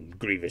Outer Rim,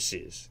 Grievous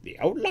is. The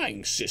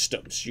outlying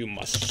systems you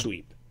must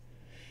sweep.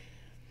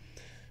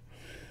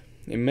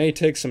 It may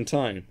take some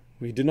time.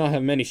 We do not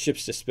have many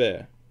ships to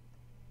spare.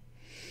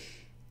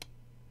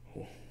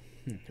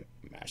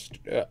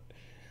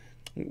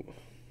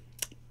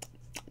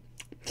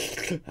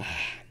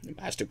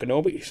 Master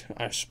Kenobi,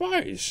 our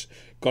spies.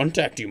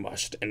 Contact you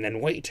must, and then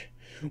wait.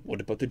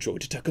 What about the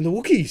droid attack on the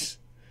Wookiees?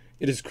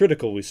 It is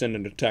critical we send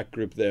an attack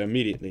group there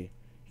immediately.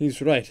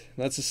 He's right.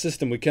 That's a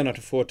system we cannot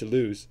afford to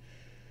lose.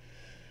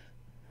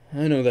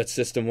 I know that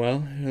system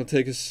well. It would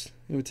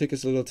take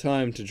us a little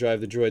time to drive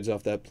the droids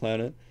off that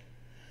planet.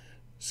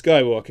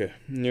 Skywalker,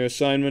 your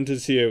assignment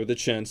is here with the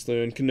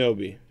Chancellor and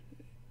Kenobi.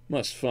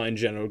 Must find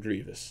General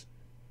Grievous.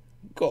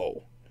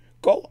 Go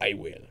I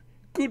will.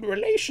 Good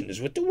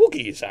relations with the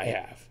Wookiees I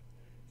have.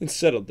 It's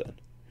settled then.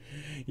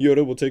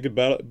 Yoda will take a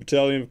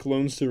battalion of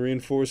clones to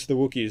reinforce the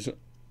Wookiees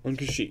on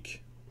Kashyyyk.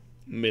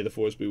 May the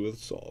Force be with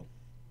us all.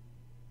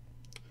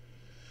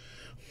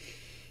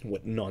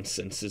 What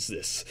nonsense is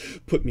this?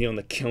 Put me on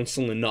the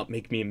council and not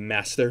make me a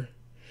master?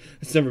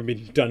 It's never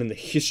been done in the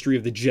history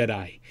of the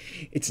Jedi.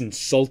 It's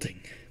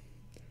insulting.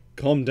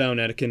 Calm down,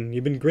 Anakin.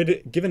 You've been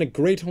given a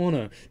great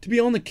honor to be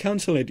on the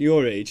council at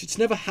your age. It's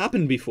never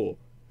happened before.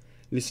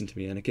 Listen to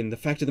me, Anakin. The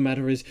fact of the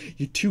matter is,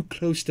 you're too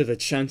close to the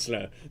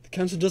Chancellor. The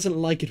council doesn't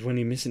like it when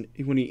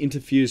he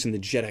interferes in the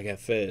Jedi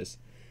affairs.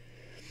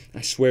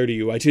 I swear to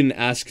you, I didn't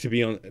ask to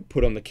be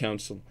put on the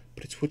council,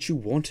 but it's what you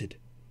wanted.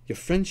 Your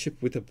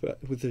friendship with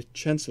the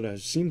Chancellor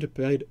seemed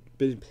to have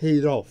been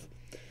paid off.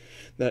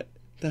 That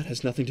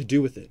has nothing to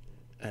do with it,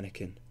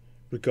 Anakin.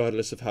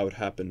 Regardless of how it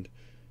happened,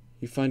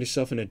 you find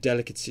yourself in a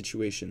delicate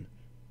situation.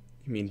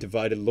 You mean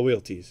divided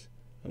loyalties.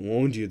 I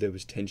warned you there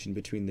was tension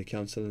between the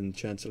council and the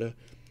Chancellor.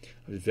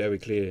 I was very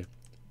clear.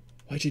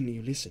 Why didn't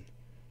you listen?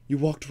 You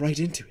walked right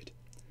into it.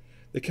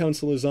 The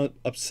council is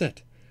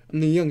upset. I'm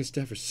the youngest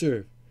to ever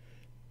serve.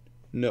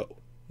 No,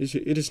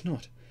 it is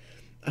not.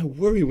 I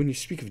worry when you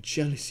speak of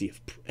jealousy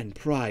and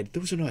pride.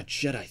 Those are not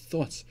Jedi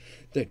thoughts.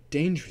 They're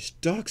dangerous,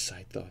 dark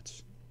side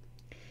thoughts.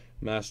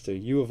 Master,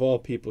 you of all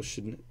people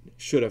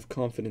should have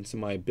confidence in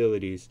my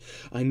abilities.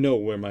 I know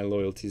where my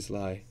loyalties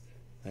lie.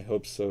 I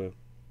hope so.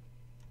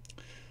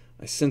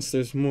 I sense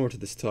there's more to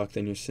this talk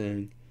than you're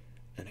saying,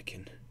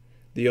 Anakin.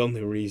 The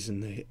only reason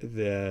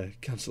the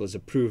council has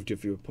approved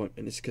of your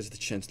appointment is because the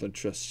Chancellor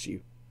trusts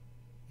you.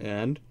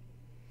 And?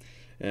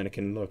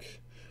 Anakin, look,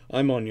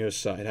 I'm on your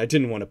side. I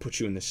didn't want to put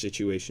you in this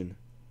situation.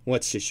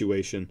 What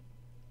situation?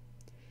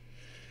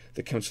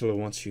 The Councilor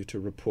wants you to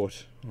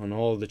report on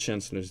all the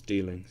Chancellor's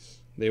dealings.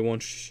 They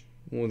want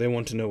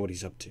to know what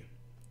he's up to.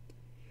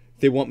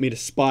 They want me to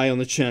spy on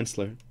the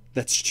Chancellor.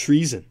 That's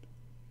treason.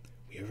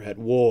 We are at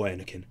war,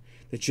 Anakin.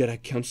 The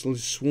Jedi Council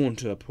is sworn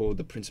to uphold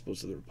the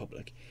principles of the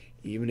Republic,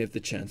 even if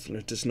the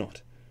Chancellor does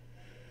not.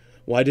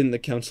 Why didn't the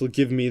Council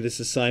give me this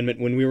assignment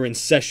when we were in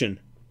session?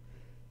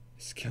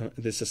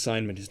 This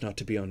assignment is not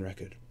to be on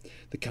record.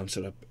 The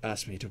Council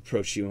asked me to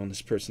approach you on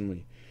this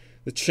personally.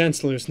 The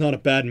Chancellor is not a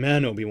bad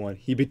man, Obi-Wan.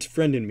 He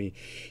befriended me.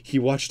 He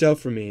watched out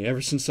for me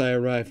ever since I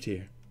arrived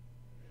here.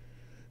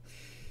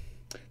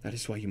 That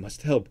is why you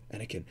must help,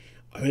 Anakin.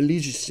 Our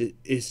allegiance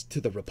is to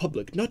the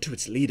Republic, not to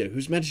its leader,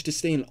 who's managed to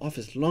stay in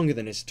office longer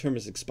than his term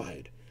has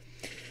expired.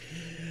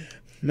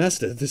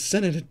 Master, the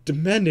Senate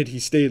demanded he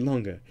stay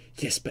longer.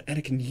 Yes, but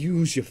Anakin,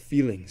 use your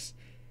feelings.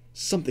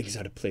 Something's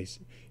out of place.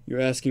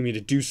 You're asking me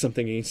to do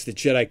something against the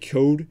Jedi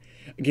Code?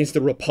 Against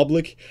the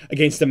Republic?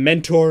 Against a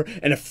mentor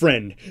and a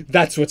friend?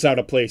 That's what's out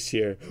of place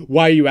here.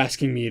 Why are you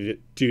asking me to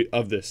do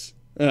this?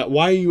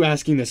 Why are you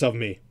asking this of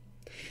me?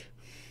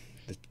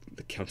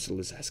 The Council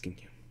is asking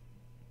you.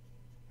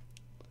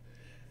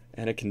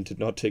 Anakin did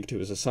not take to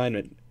his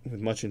assignment with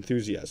much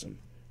enthusiasm.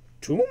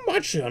 Too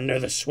much under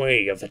the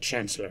sway of the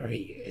Chancellor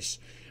he is.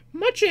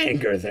 Much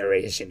anger there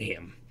is in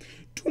him.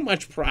 Too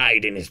much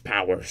pride in his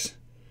powers.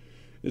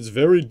 It's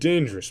very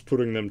dangerous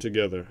putting them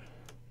together.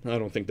 I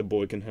don't think the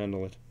boy can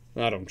handle it.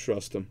 I don't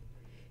trust him.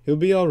 He'll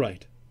be all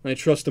right. I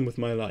trust him with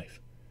my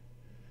life.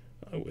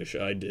 I wish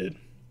I did.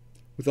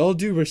 With all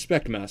due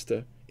respect,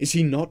 Master, is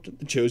he not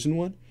the chosen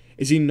one?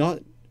 Is he not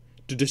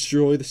to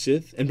destroy the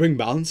Sith and bring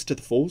balance to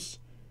the Force?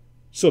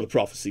 So the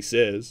prophecy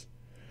says.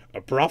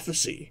 A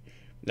prophecy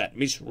that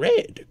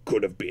misread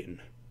could have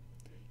been.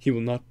 He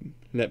will not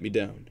let me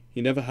down.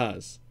 He never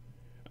has.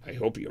 I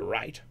hope you're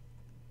right.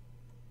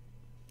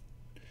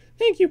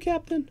 Thank you,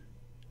 Captain.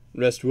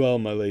 Rest well,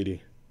 my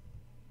lady.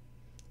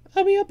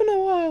 I'll be up in a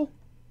while.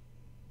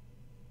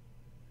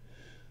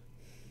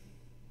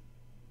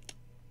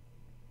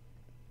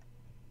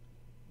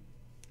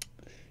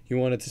 You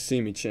wanted to see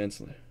me,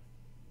 Chancellor.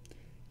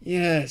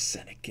 Yes,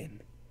 Anakin.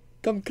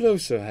 Come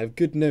closer, I have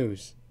good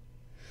news.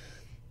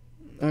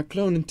 Our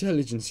clone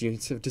intelligence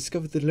units have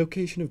discovered the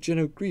location of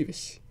General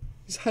Grievous.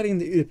 He's hiding in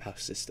the Udapow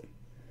system.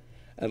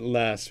 At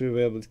last, we were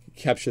able to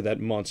capture that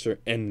monster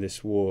and end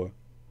this war.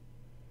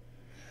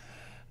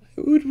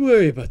 I would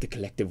worry about the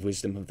collective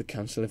wisdom of the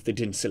Council if they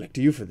didn't select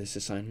you for this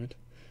assignment.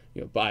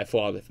 You're by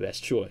far the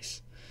best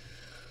choice.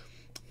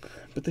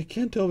 But they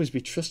can't always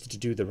be trusted to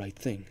do the right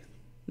thing.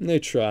 They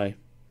try.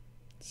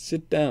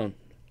 Sit down.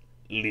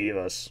 Leave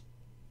us.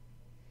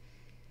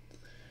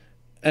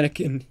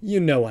 Anakin, you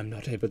know I'm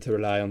not able to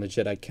rely on the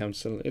Jedi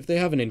Council. If they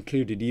haven't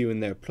included you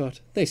in their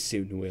plot, they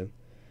soon will.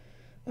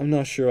 I'm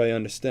not sure I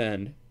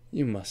understand.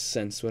 You must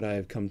sense what I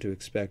have come to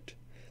expect.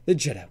 The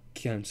Jedi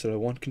Council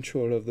want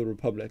control of the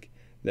Republic.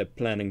 They're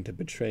planning to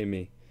betray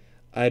me.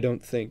 I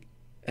don't think...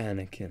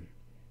 Anakin,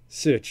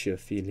 search your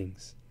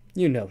feelings.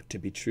 You know it to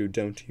be true,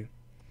 don't you?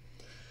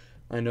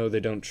 I know they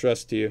don't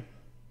trust you.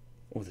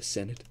 Or the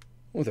Senate.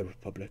 Or the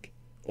Republic.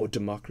 Or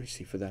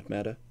democracy, for that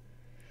matter.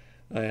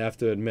 I have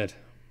to admit...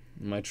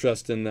 my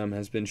trust in them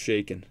has been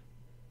shaken.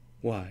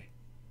 Why?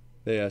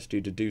 They asked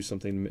you to do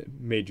something that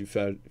made you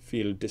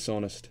feel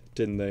dishonest,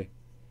 didn't they?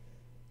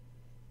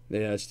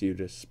 They asked you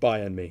to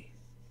spy on me,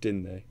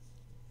 didn't they?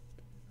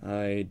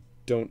 I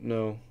don't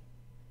know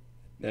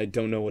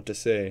what to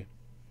say.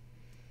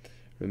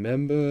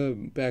 Remember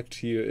back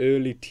to your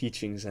early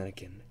teachings,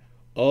 Anakin.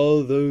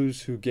 All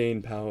those who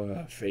gain power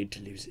are afraid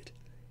to lose it.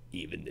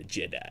 even the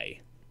Jedi.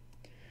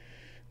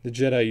 The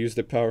Jedi use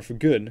their power for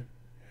good.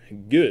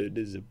 Good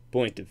is a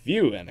point of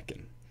view,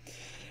 Anakin.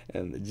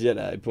 And the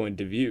Jedi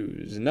point of view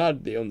is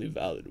not the only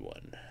valid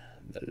one.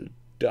 The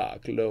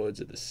Dark Lords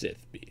of the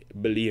Sith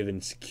believe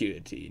in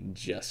security and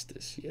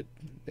justice, yet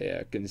they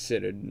are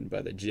considered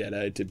by the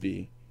Jedi to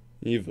be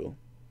evil.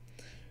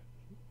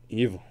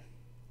 Evil.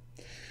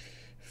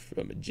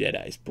 From a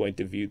Jedi's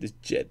point of view, the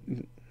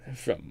Jedi's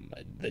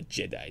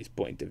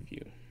point of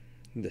view,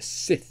 the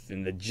Sith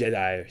and the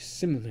Jedi are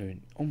similar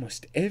in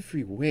almost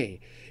every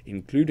way,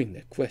 including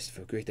their quest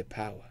for greater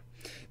power.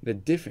 The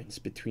difference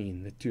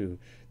between the two,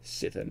 the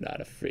Sith are not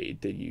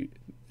afraid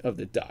of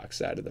the dark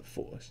side of the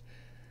Force.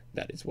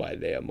 That is why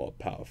they are more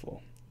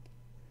powerful.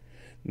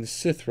 The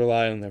Sith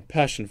rely on their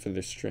passion for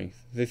their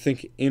strength. They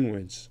think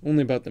inwards,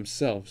 only about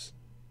themselves.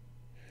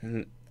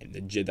 And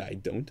the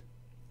Jedi don't.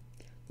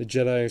 The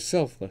Jedi are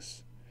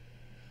selfless.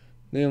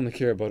 They only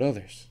care about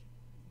others.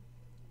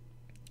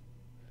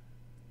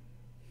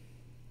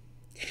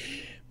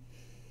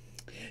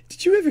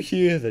 Did you ever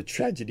hear the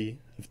tragedy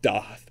of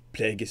Darth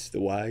Plagueis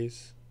the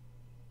Wise?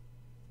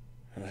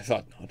 I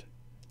thought not.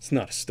 It's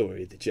not a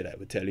story the Jedi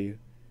would tell you.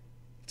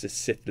 It's a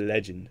Sith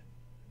legend.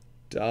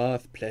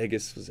 Darth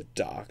Plagueis was a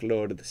Dark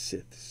Lord of the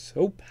Sith,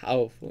 so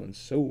powerful and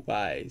so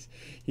wise,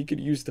 he could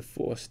use the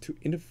Force to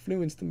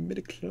influence the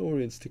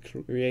midichlorians to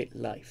create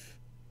life.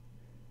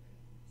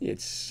 He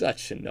had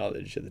such a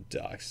knowledge of the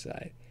dark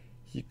side,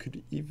 he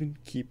could even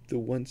keep the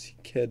ones he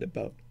cared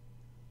about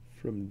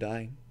from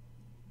dying.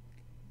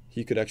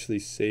 He could actually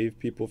save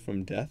people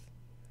from death?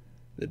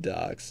 The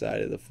dark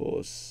side of the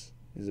Force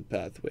is a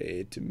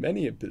pathway to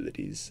many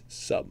abilities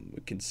some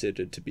would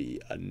consider to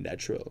be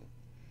unnatural.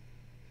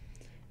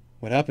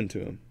 What happened to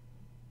him?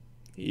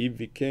 He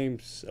became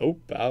so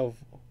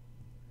powerful.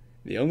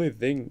 The only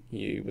thing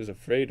he was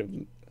afraid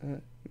of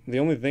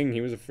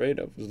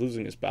was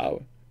losing his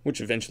power,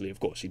 which eventually, of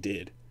course, he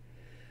did.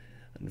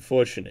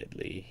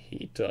 Unfortunately,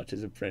 he taught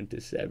his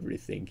apprentice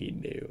everything he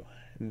knew.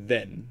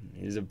 Then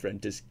his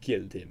apprentice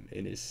killed him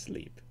in his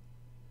sleep.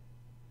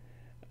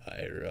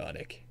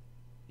 Ironic.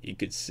 He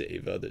could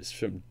save others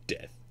from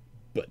death,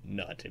 but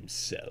not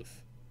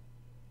himself.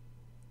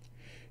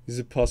 Is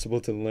it possible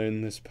to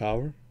learn this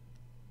power?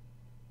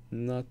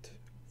 Not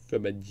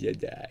from a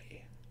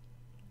Jedi.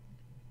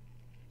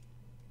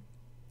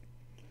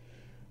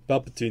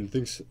 Palpatine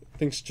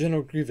thinks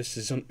General Grievous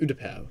is on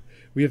Utapau.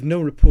 We have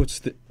no reports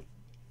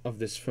of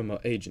this from our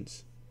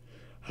agents.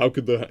 How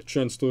could the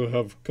Chancellor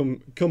have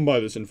come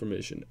by this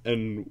information,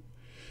 and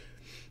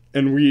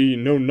we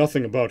know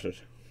nothing about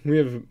it? We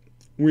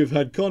have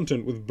had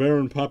contact with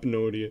Baron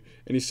Papanodi,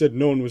 and he said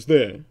no one was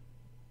there.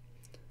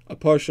 A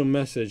partial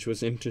message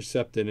was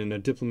intercepted in a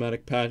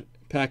diplomatic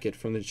packet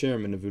from the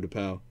chairman of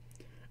Utapau.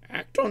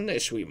 Act on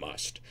this we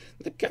must.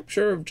 The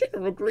capture of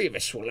General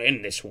Grievous will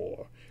end this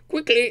war.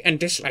 Quickly and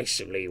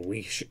decisively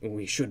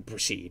we should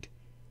proceed.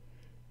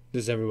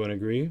 Does everyone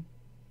agree?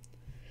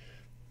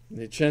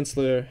 The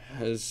Chancellor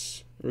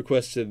has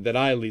requested that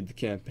I lead the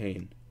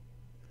campaign.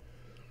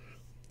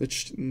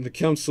 The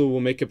Council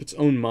will make up its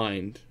own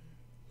mind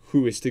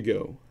who is to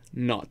go,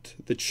 not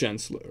the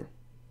Chancellor.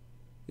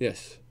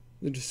 Yes,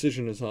 the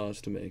decision is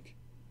ours to make.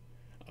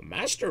 A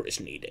master is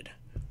needed,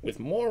 with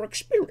more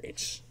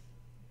experience.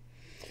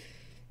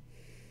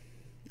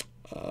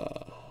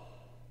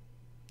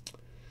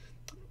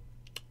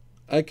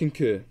 I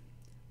concur.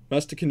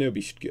 Master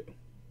Kenobi should go.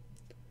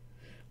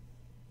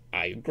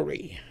 I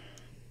agree.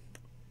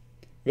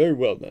 Very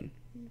well, then.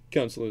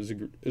 Council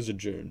is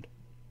adjourned.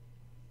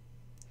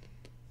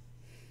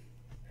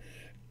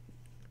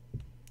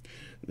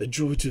 The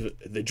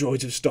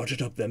droids have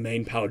started up their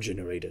main power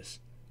generators.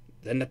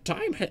 Then the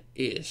time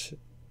is...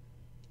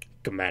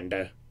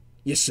 Commander.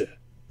 Yes, sir.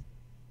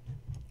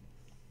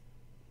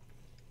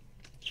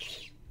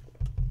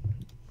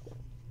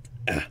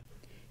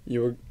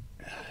 You're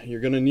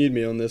gonna need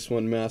me on this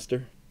one,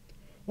 Master.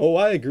 Oh,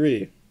 I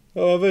agree.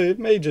 However, it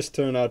may just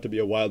turn out to be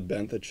a wild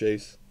bantha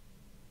chase.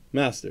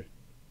 Master,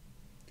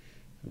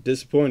 I've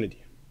disappointed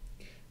you.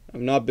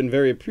 I've not been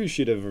very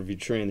appreciative of your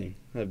training.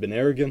 I've been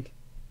arrogant,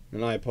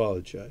 and I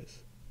apologize.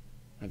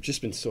 I've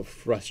just been so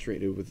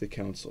frustrated with the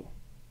Council.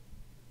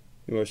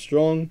 You are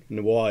strong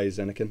and wise,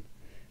 Anakin,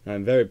 and I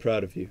am very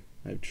proud of you.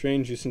 I have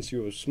trained you since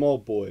you were a small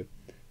boy.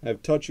 I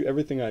have taught you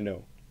everything I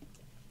know.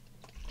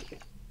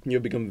 You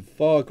have become a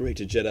far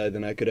greater Jedi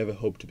than I could ever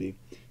hope to be.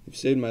 You've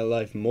saved my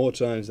life more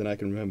times than I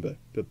can remember.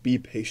 But be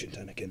patient,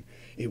 Anakin.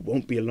 It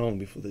won't be long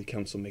before the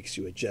Council makes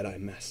you a Jedi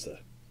Master.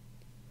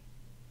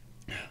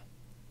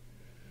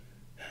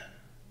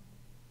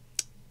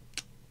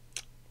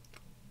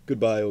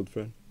 Goodbye, old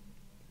friend.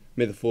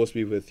 May the Force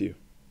be with you.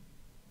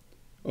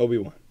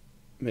 Obi-Wan,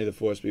 may the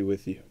Force be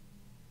with you.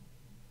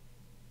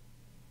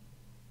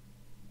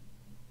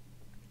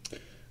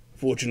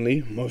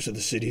 Fortunately, most of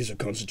the cities are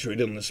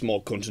concentrated on the small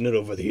continent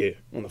over here,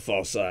 on the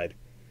far side.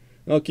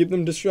 I'll keep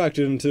them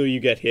distracted until you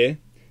get here.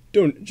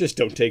 Don't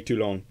take too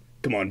long.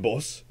 Come on,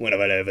 boss. When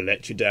have I ever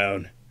let you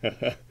down?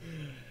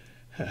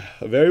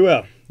 Very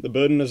well. The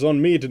burden is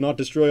on me to not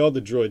destroy all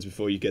the droids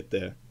before you get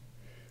there.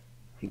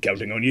 I'm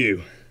counting on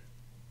you.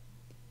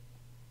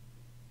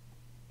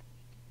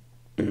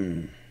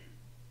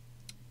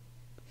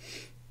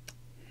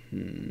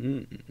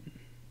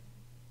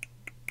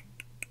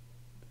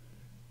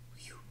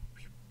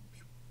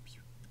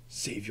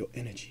 Save your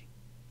energy.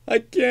 I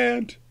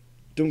can't.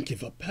 Don't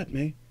give up,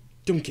 Padme.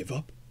 Don't give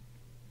up.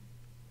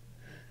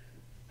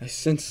 I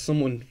sense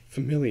someone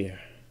familiar.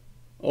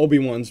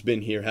 Obi-Wan's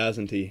been here,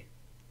 hasn't he?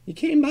 He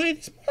came by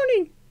this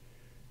morning.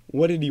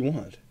 What did he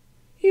want?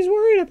 He's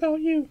worried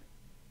about you.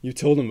 You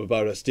told him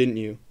about us, didn't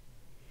you?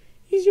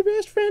 He's your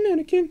best friend,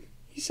 Anakin.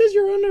 He says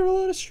you're under a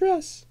lot of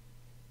stress.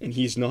 And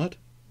he's not?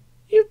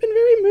 You've been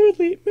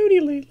very moody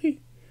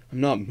lately.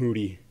 I'm not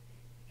moody.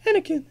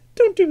 Anakin,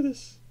 don't do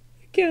this.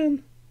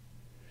 Again.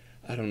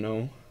 I don't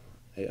know.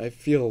 I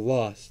feel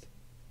lost.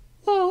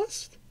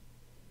 Lost?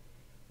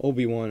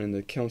 Obi-Wan and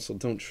the Council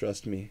don't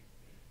trust me.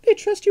 They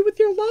trust you with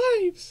your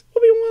lives.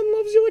 Obi-Wan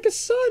loves you like a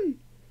son.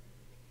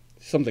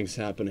 Something's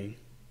happening.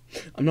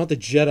 I'm not the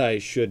Jedi I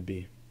should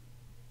be.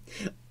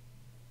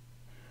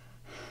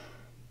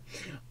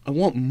 I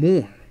want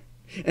more.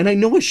 And I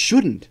know I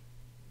shouldn't.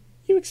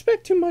 You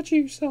expect too much of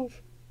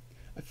yourself.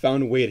 I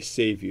found a way to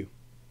save you.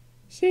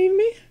 Save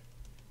me?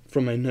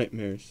 From my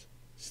nightmares.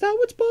 Is that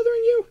what's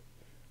bothering you?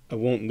 I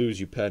won't lose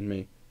you,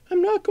 Padme.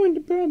 I'm not going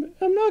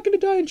to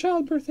die in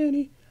childbirth,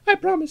 Annie. I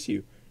promise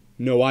you.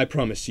 No, I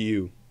promise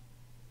you.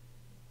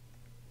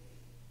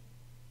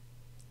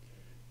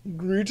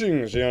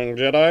 Greetings, young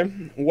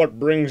Jedi. What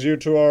brings you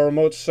to our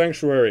remote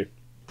sanctuary?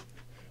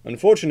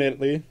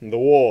 Unfortunately, the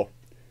war.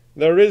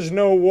 There is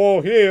no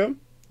war here,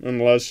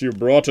 unless you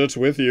brought it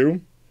with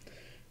you.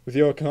 With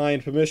your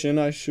kind permission,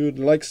 I should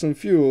like some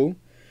fuel,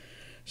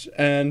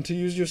 and to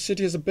use your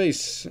city as a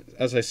base,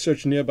 as I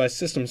search nearby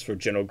systems for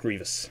General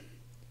Grievous.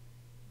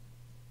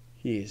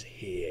 He is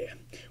here.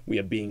 We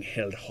are being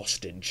held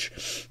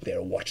hostage. They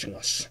are watching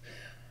us.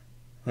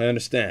 I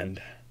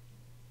understand.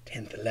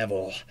 10th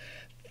level.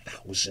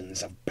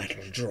 Thousands of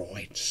battle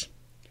droids.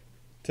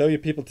 Tell your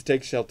people to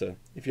take shelter.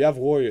 If you have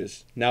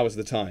warriors, now is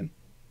the time.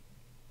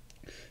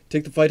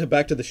 Take the fighter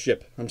back to the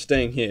ship. I'm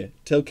staying here.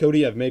 Tell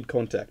Cody I've made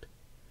contact.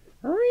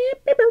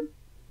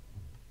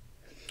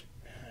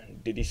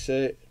 Did he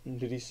say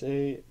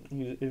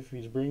if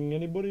he's bringing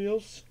anybody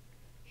else?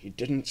 He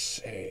didn't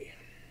say.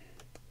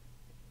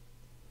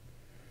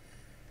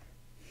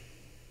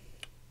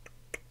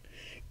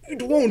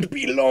 It won't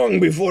be long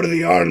before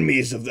the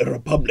armies of the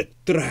Republic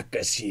track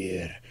us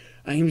here.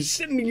 I am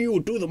sending you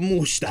to the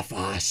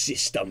Mustafar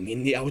system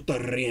in the Outer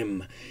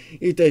Rim.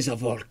 It is a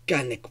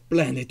volcanic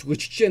planet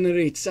which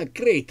generates a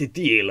great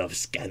deal of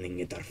scanning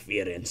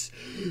interference.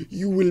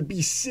 You will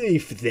be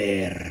safe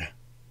there.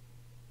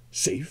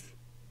 Safe?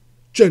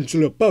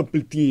 Chancellor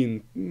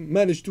Palpatine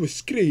managed to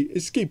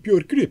escape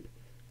your grip.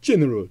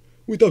 General,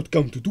 without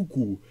Count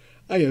Dooku,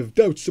 I have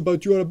doubts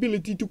about your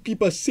ability to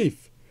keep us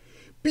safe.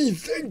 Be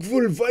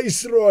thankful,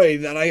 Viceroy,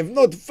 that I have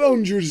not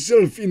found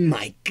yourself in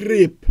my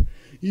grip.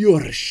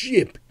 Your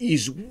ship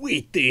is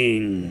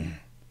waiting.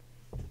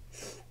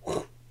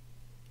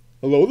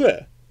 Hello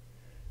there.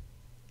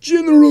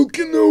 General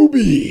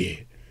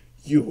Kenobi,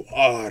 you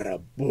are a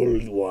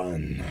bold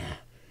one.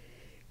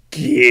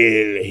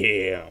 Kill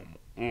him.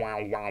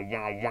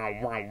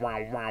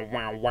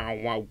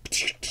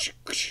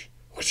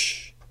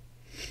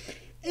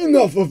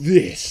 Enough of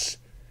this.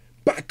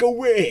 Back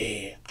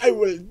away. I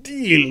will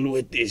deal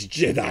with this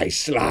Jedi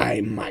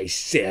slime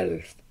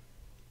myself.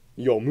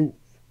 Your move.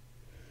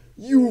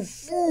 You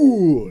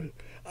fool!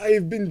 I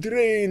have been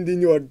trained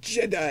in your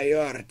Jedi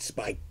arts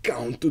by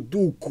Count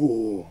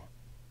Dooku.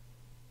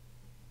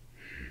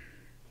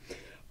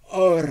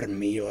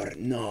 Army or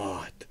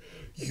not,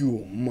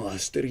 you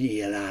must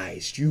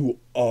realize you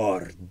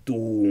are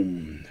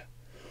doomed.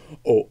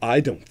 Oh, I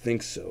don't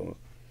think so.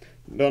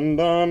 Dun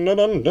dun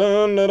dun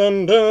dun dun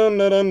dun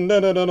dun dun dun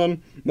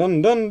dun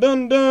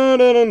dun dun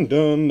dun dun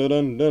dun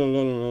dun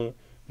dun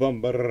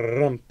bum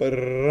ram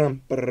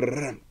ram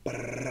ram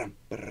ram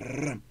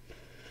ram.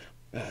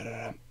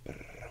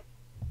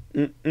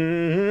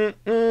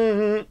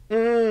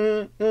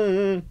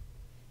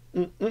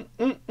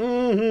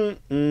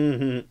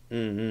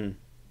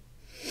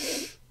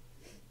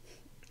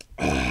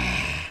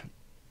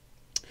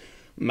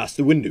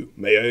 Master Windu,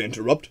 may I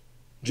interrupt?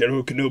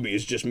 General Kenobi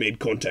has just made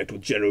contact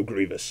with General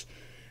Grievous,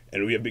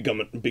 and we have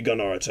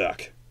begun our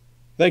attack.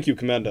 Thank you,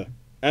 Commander.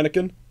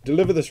 Anakin,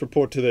 deliver this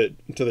report to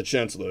the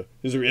Chancellor.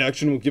 His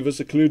reaction will give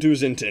us a clue to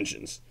his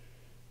intentions.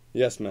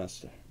 Yes,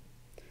 Master.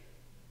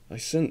 I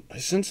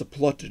sense a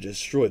plot to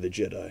destroy the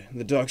Jedi.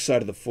 The dark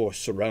side of the Force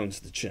surrounds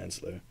the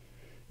Chancellor.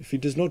 If he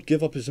does not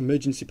give up his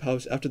emergency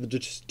powers after the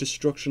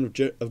destruction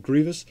of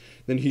Grievous,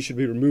 then he should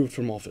be removed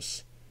from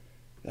office.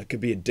 That could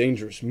be a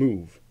dangerous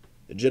move.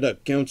 The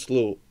Jedi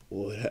Council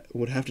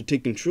would have to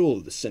take control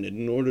of the Senate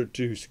in order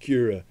to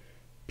secure a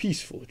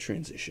peaceful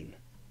transition,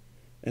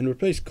 and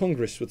replace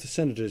Congress with the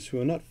senators who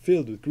are not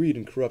filled with greed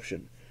and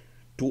corruption.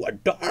 To a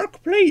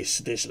dark place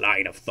this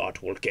line of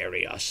thought will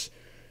carry us.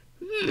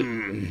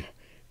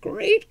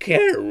 Great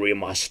care we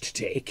must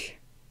take.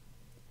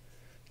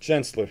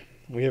 Chancellor,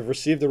 We have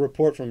received a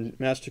report from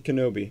Master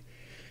Kenobi.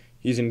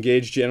 He's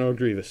engaged General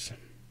Grievous.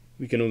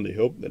 We can only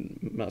hope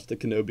that Master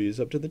Kenobi is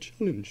up to the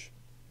challenge.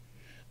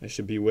 I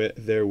should be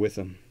there with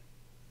him.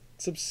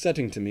 It's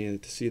upsetting to me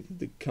to see that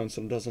the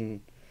Council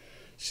doesn't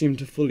seem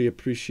to fully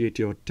appreciate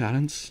your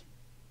talents.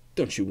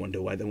 Don't you wonder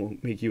why they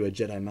won't make you a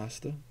Jedi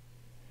Master?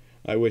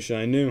 I wish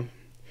I knew.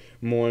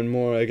 More and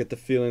more I get the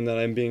feeling that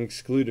I'm being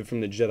excluded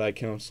from the Jedi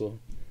Council.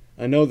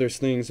 I know there's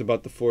things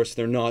about the Force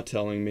they're not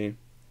telling me.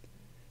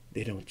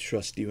 They don't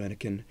trust you,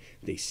 Anakin.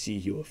 They see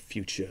your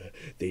future.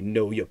 They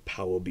know your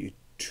power will be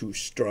too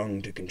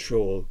strong to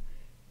control.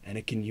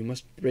 Anakin, you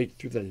must break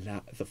through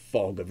the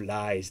fog of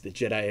lies the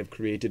Jedi have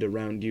created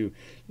around you.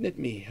 Let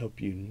me help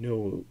you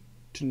know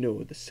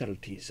the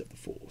subtleties of the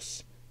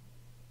Force.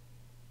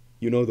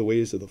 You know the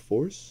ways of the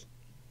Force?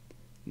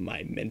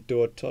 My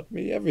mentor taught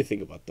me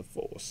everything about the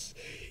Force,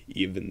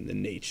 even the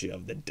nature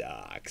of the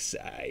dark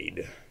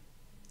side.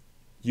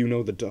 You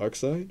know the dark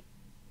side?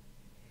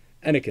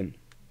 Anakin,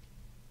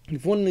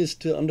 if one is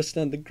to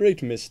understand the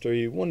great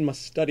mystery, one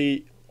must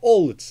study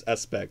all its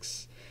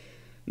aspects,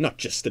 not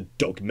just the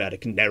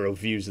dogmatic, narrow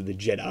views of the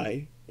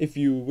Jedi. If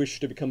you wish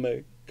to become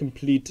a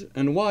complete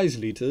and wise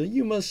leader,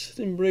 you must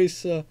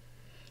embrace a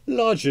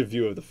larger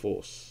view of the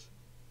Force.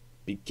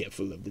 Be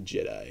careful of the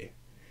Jedi.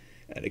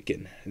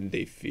 Anakin,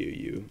 they fear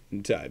you.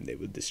 In time they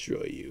will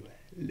destroy you.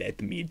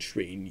 Let me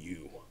train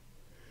you.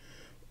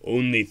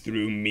 Only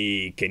through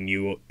me can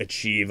you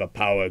achieve a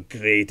power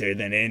greater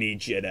than any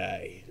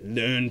Jedi.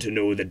 Learn to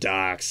know the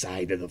dark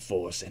side of the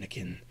Force,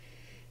 Anakin,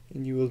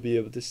 and you will be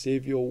able to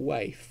save your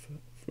wife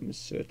from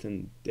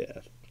certain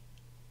death.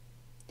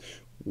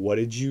 What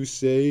did you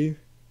say?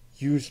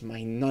 Use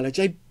my knowledge,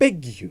 I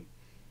beg you.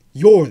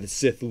 You're the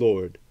Sith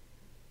Lord.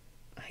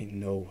 I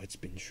know what's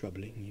been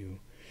troubling you.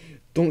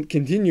 Don't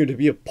continue to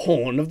be a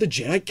pawn of the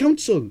Jedi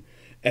Council.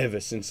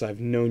 Ever since I've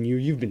known you,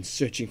 you've been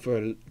searching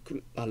for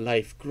a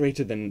life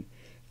greater than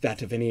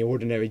that of any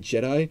ordinary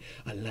Jedi,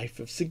 a life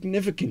of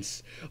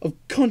significance, of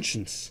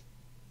conscience.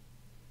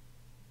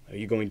 Are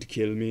you going to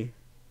kill me?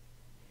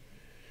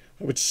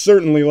 I would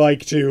certainly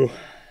like to.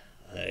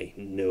 I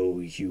know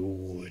you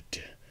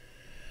would.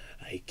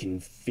 I can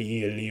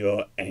feel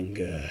your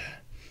anger.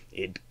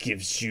 It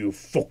gives you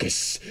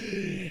focus,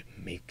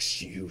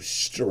 makes you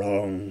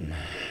strong.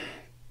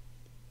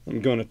 I'm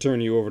gonna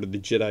turn you over to the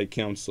Jedi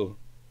Council.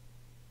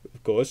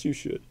 Of course you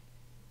should.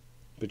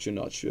 But you're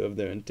not sure of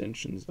their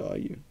intentions, are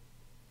you?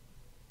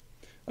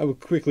 I will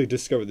quickly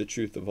discover the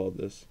truth of all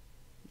this.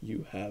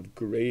 You have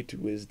great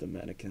wisdom,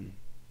 Anakin.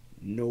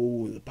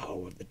 Know the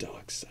power of the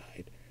dark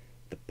side.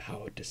 The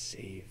power to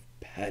save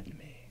Padme.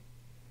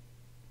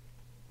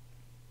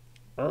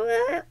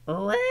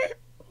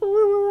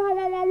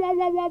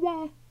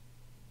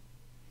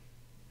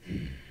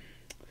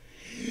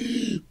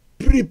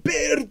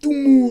 Prepare to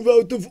move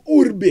out of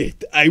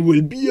orbit. I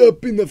will be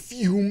up in a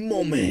few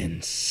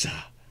moments.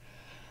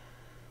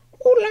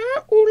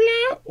 Hola,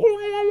 hola,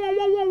 hola,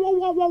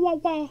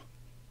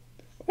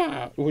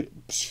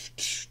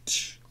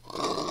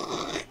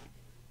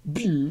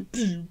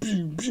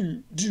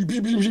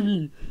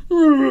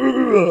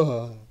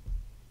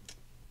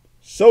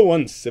 So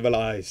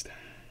uncivilized.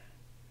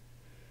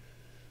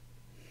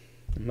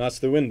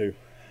 Master Windu,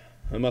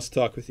 I must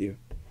talk with you.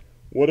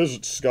 What is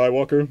it,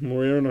 Skywalker?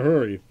 We're in a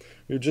hurry.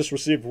 We've just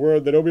received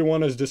word that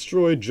Obi-Wan has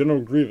destroyed General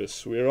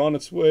Grievous. We are on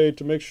its way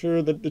to make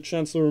sure that the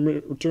Chancellor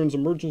returns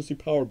emergency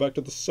power back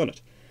to the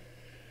Senate.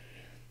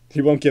 He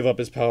won't give up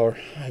his power.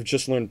 I've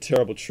just learned a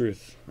terrible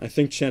truth. I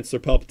think Chancellor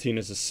Palpatine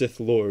is a Sith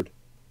Lord.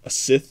 A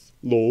Sith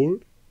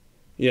Lord?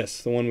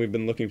 Yes, the one we've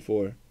been looking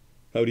for.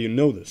 How do you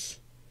know this?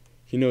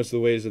 He knows the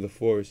ways of the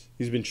Force.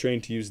 He's been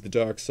trained to use the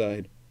dark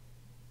side.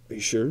 Are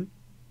you sure?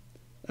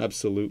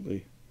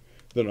 Absolutely.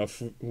 Then our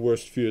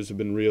worst fears have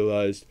been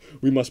realized.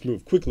 We must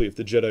move quickly if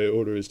the Jedi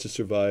Order is to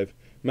survive.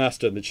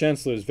 Master, the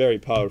Chancellor is very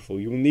powerful.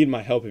 You will need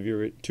my help if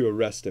you're to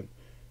arrest him.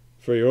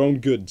 For your own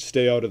good,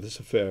 stay out of this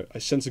affair. I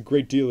sense a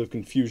great deal of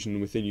confusion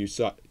within you,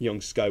 young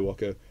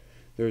Skywalker.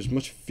 There is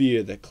much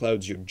fear that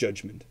clouds your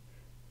judgment.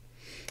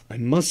 I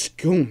must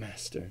go,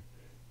 Master.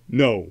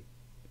 No.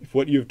 If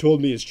what you have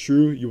told me is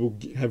true, you will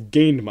have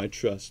gained my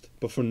trust.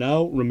 But for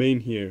now,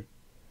 remain here.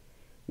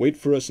 Wait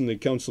for us in the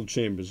council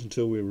chambers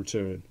until we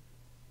return.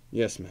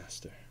 Yes,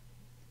 Master.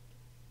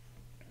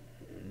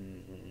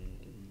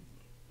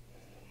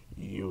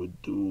 You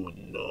do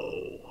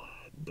know,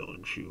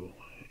 don't you?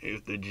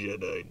 If the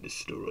Jedi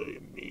destroy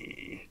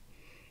me,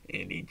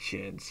 any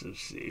chance of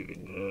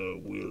saving her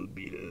will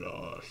be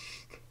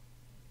lost.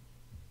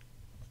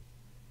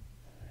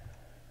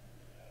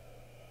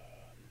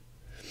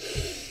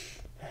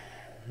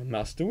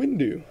 Master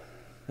Windu,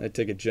 I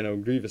take it General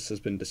Grievous has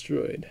been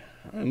destroyed.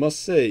 I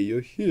must say,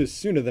 you're here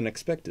sooner than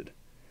expected.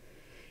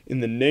 In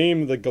the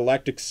name of the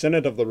Galactic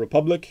Senate of the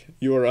Republic,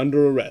 you are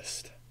under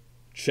arrest.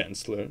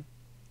 Chancellor.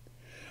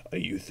 Are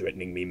you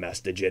threatening me,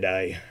 Master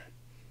Jedi?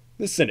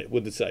 The Senate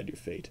will decide your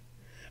fate.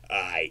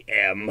 I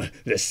am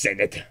the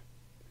Senate.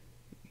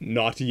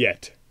 Not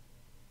yet.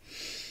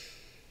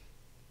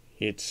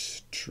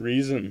 It's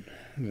treason,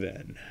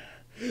 then.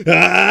 You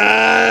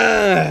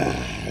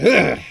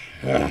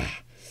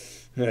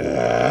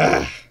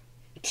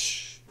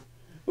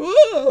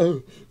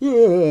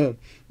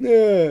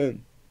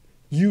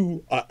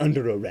are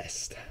under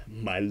arrest,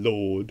 my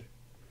lord.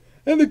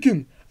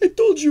 Anakin, I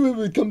told you it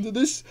would come to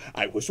this.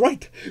 I was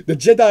right. The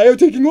Jedi are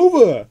taking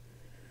over.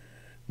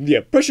 The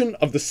oppression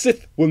of the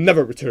Sith will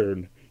never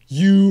return.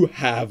 You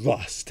have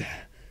lost.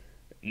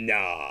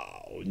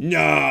 No,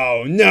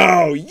 no,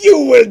 no,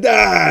 you will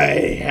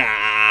die!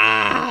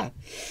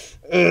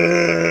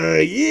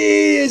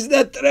 He is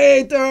the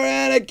traitor,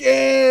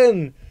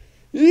 Anakin!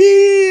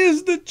 He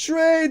is the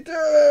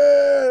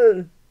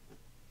traitor!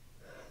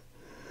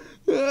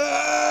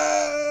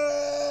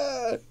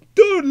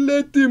 Don't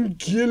let him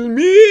kill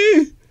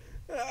me!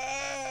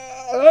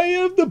 I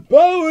have the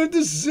power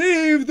to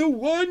save the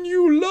one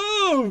you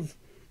love!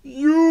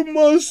 You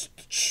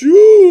must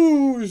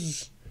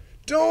choose!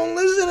 Don't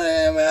listen to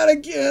him,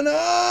 Anakin!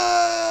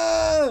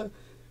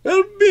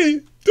 Help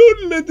me!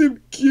 Don't let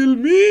him kill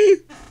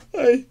me!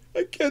 I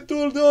can't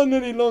hold on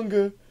any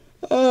longer.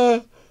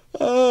 I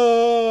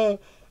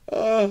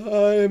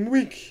am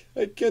weak.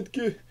 I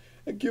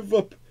give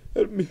up.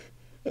 Help me.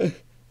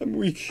 I'm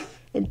weak.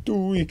 I'm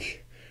too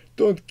weak.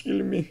 Don't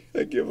kill me.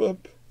 I give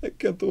up. I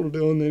can't hold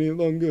on any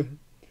longer.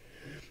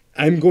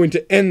 I'm going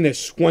to end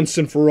this once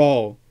and for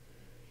all.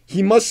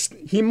 He must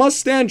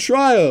stand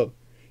trial.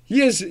 He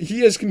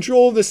has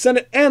control of the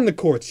Senate and the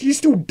courts. He's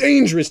too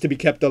dangerous to be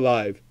kept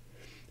alive.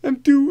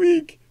 I'm too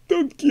weak.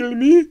 Don't kill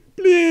me,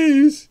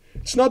 please.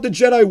 It's not the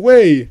Jedi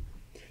way.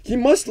 He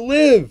must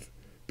live.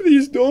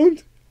 Please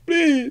don't.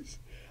 Please.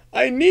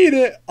 I need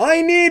it.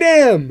 I need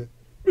him.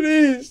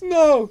 Please,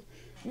 no.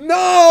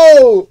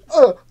 No!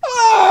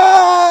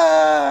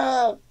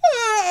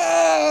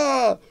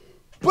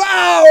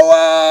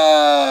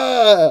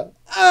 Power!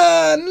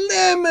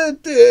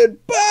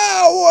 Unlimited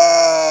power!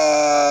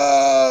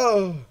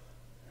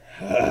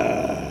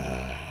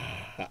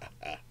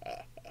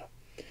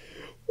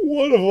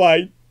 What have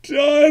I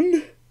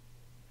done?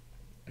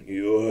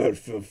 You are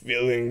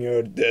fulfilling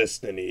your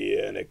destiny,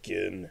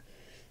 Anakin.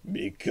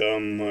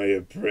 Become my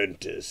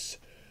apprentice.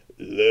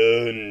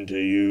 Learn to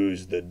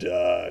use the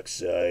dark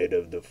side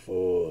of the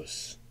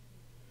Force.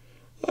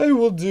 I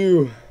will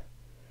do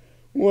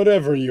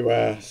whatever you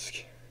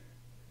ask.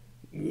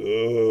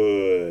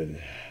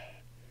 Good.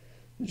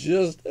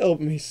 Just help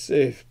me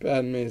save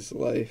Padme's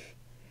life.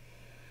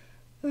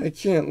 I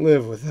can't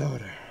live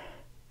without her.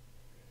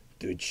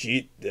 To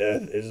cheat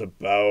death is a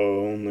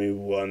power only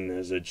one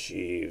has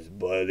achieved,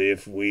 but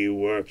if we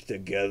work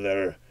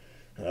together,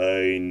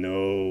 I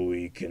know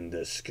we can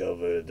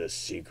discover the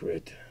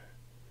secret.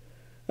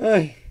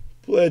 I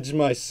pledge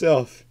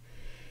myself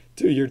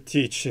to your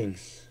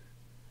teachings.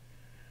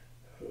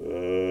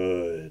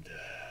 Good.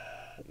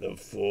 The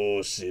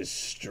Force is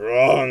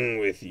strong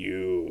with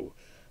you.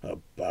 A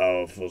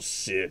powerful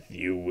Sith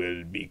you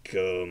will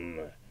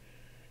become.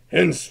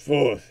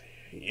 Henceforth,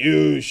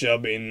 you shall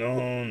be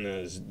known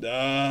as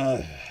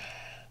Darth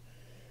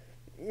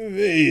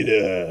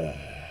Vader.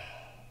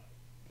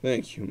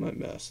 Thank you, my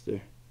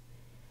master.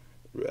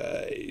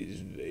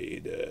 Rise,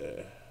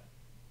 Vader.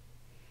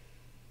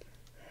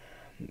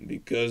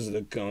 Because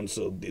the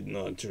Council did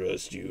not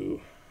trust you,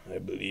 I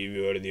believe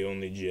you are the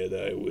only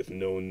Jedi with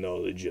no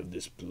knowledge of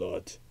this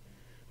plot.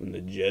 When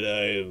the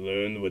Jedi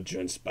learn what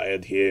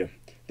transpired here,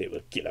 they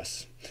will kill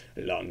us,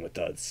 along with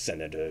our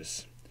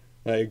senators.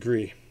 I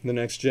agree. The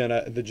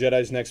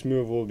Jedi's next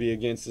move will be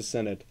against the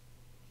Senate.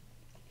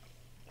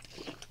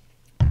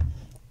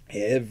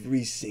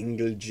 Every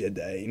single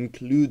Jedi,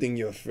 including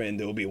your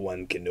friend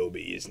Obi-Wan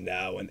Kenobi, is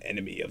now an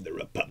enemy of the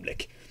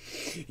Republic.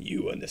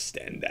 You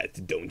understand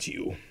that, don't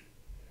you?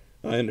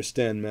 I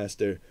understand,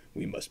 Master.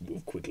 We must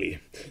move quickly.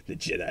 The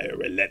Jedi are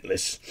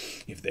relentless.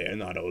 If they are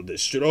not all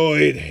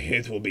destroyed,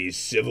 it will be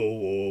civil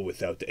war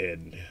without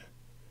end.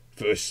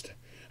 First,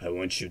 I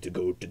want you to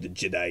go to the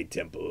Jedi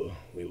Temple.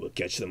 We will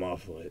catch them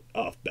off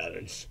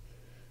balance.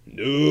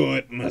 Do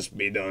what must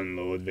be done,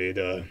 Lord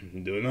Vader.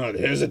 Do not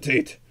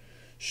hesitate.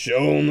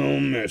 Show no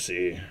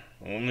mercy.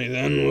 Only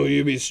then will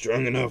you be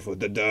strong enough with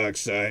the dark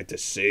side to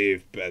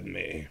save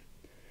Padme.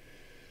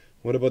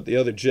 What about the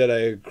other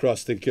Jedi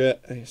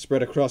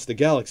spread across the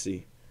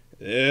galaxy?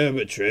 Their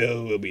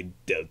betrayal will be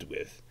dealt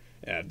with.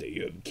 After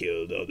you have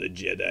killed all the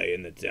Jedi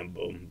in the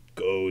temple,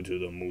 go to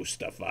the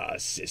Mustafar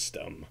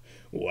system.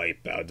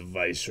 Wipe out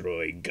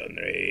Viceroy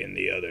Gunray and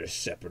the other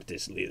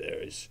separatist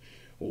leaders.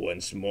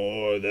 Once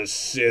more, the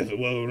Sith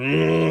will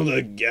rule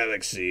the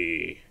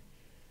galaxy,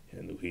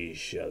 and we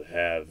shall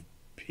have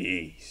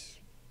peace.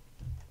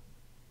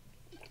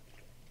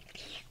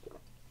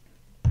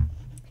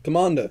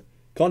 Commander,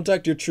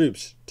 contact your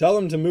troops. Tell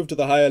them to move to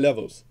the higher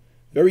levels.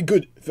 Very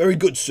good,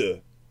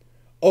 sir.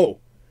 Oh,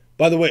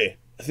 by the way,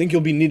 I think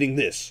you'll be needing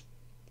this.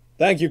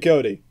 Thank you,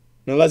 Cody.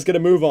 Now let's get a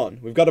move on.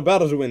 We've got a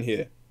battle to win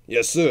here.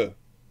 Yes, sir.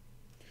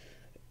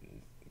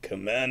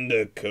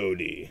 Commander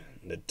Cody,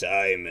 the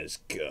time has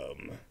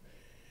come.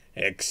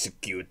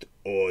 Execute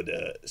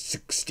Order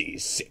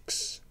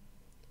 66.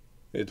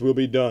 It will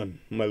be done,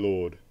 my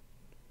lord.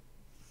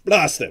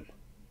 Blast them!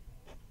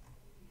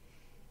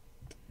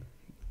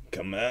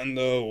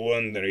 Commander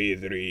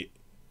 133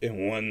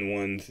 and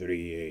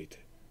 1138.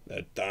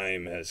 The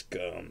time has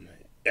come.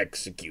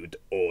 Execute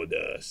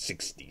Order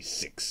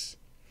 66.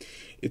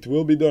 It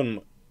will be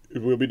done.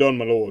 It will be done,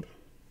 my lord.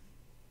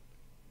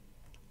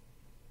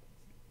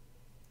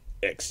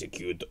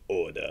 Execute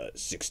Order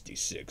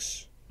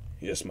 66.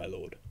 Yes, my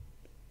lord.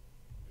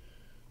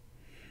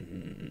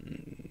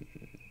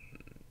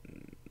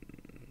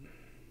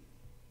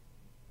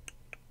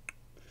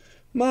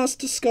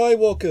 Master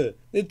Skywalker,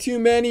 there are too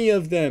many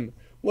of them.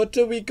 What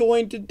are we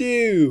going to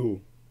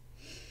do?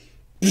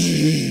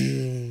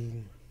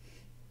 The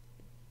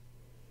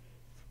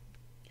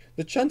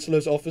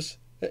Chancellor's office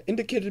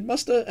indicated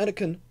Master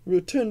Anakin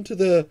returned to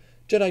the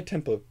Jedi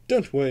Temple.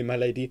 Don't worry, my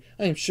lady.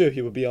 I am sure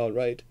he will be all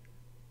right.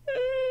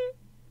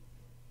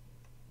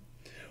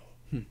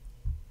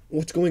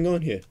 What's going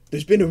on here?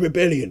 There's been a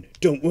rebellion.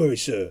 Don't worry,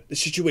 sir. The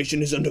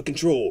situation is under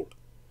control.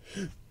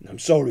 I'm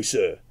sorry,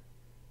 sir.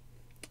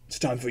 It's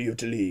time for you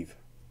to leave.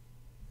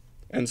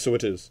 And so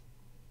it is.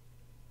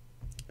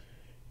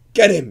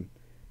 Get him!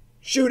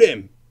 Shoot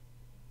him!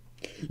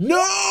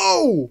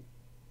 No!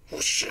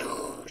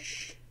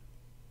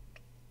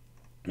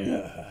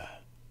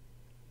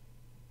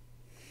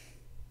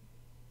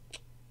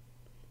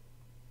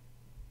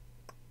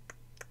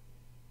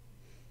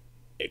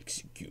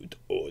 Execute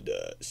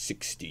Order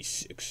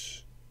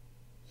 66.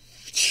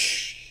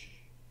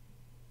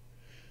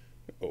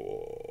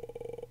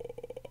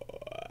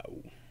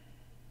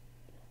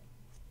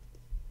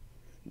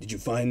 Did you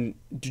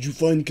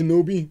find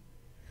Kenobi?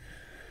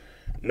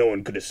 No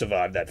one could have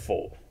survived that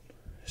fall.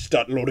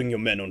 Start loading your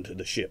men onto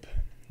the ship.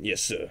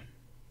 Yes, sir.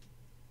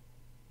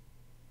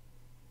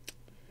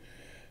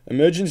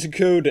 Emergency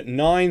code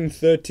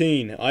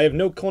 913. I have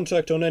no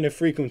contact on any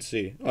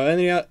frequency. Are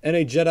any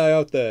Jedi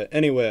out there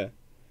anywhere?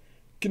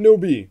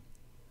 Kenobi.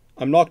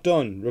 I'm locked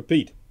on.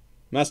 Repeat.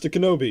 Master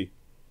Kenobi.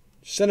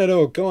 Senator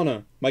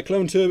Organa. My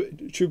clone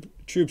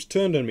troops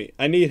turned on me.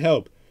 I need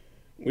help.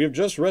 We have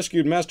just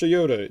rescued Master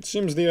Yoda. It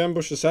seems the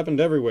ambush has happened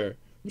everywhere.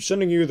 I'm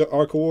sending you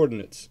our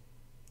coordinates.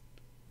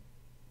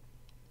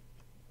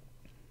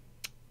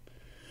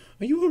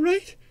 Are you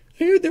alright?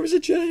 I heard there was a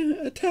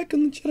Jedi attack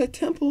on the Jedi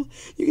Temple.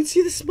 You can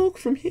see the smoke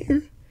from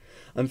here.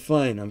 I'm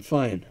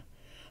fine.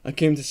 I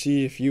came to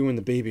see if you and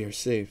the baby are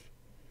safe.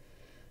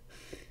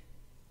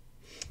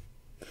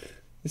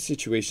 The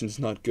situation's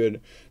not good.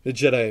 The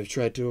Jedi have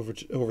tried to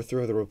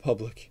overthrow the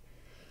Republic.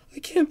 I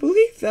can't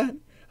believe that.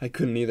 I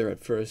couldn't either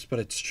at first, but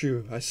it's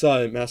true. I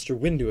saw Master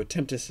Windu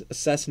attempt to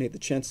assassinate the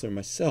Chancellor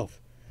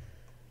myself.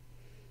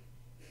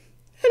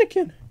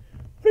 Anakin,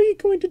 what are you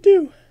going to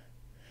do?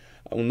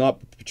 I will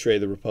not betray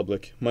the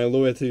Republic. My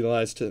loyalty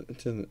lies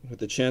with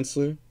the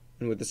Chancellor,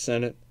 and with the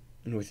Senate,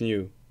 and with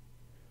you.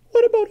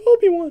 What about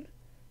Obi-Wan?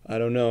 I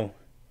don't know.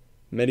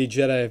 Many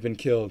Jedi have been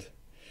killed.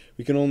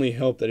 We can only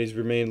hope that he's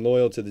remained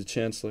loyal to the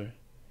Chancellor.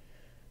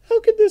 How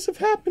could this have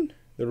happened?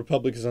 The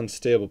Republic is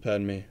unstable,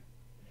 Padme.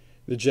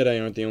 The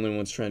Jedi aren't the only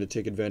ones trying to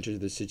take advantage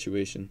of this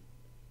situation.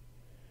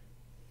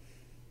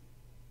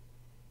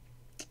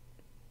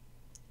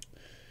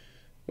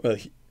 Well,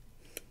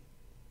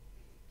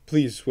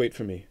 please wait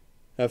for me.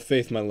 Have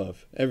faith, my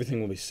love. Everything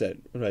will be set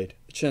right.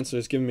 The Chancellor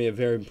has given me a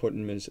very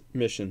important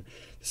mission.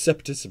 The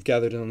Separatists have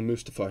gathered on the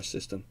Mustafar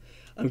system.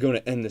 I'm going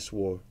to end this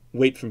war.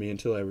 Wait for me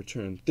until I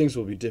return. Things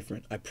will be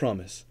different, I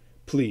promise.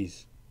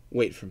 Please,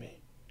 wait for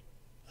me.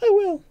 I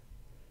will.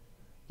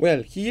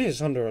 Well, he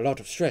is under a lot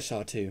of stress,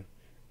 R2.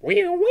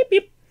 We'll whip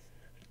him.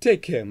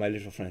 Take care, my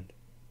little friend.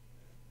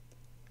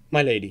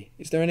 My lady,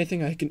 is there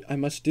anything I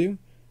must do?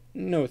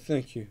 No,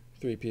 thank you,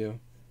 3PO.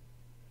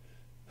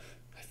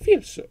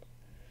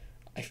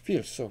 I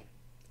feel so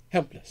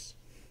helpless.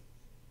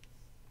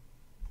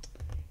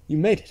 You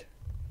made it.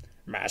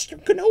 Master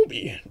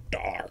Kenobi,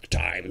 dark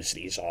times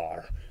these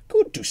are.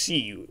 Good to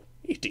see you,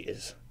 it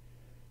is.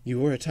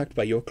 You were attacked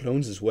by your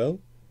clones as well?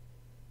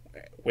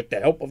 With the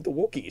help of the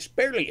Wookiees,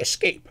 barely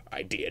escape,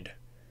 I did.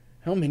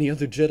 How many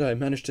other Jedi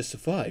managed to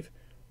survive?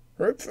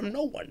 Heard from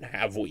no one,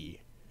 have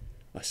we?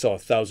 I saw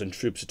 1,000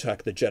 troops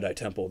attack the Jedi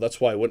Temple. That's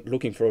why I went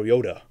looking for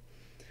Yoda.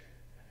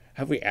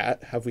 Have we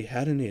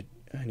had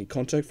any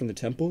contact from the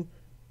temple?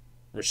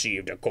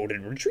 Received a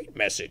coded retreat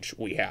message,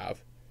 we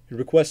have. It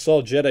requests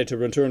all Jedi to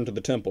return to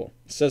the temple.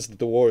 It says that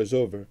the war is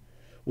over.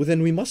 Well,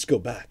 then we must go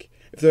back.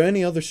 If there are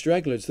any other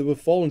stragglers, they will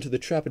fall into the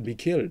trap and be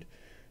killed.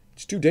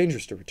 It's too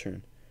dangerous to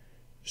return.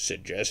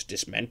 Suggest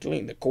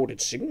dismantling the coded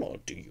signal,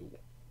 do you?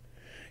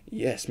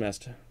 Yes,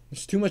 Master.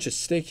 There's too much at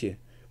stake here.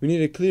 We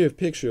need a clear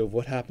picture of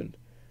what happened.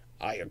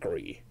 I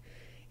agree.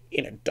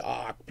 In a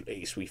dark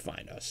place we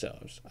find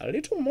ourselves. A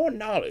little more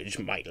knowledge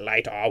might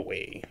light our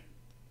way.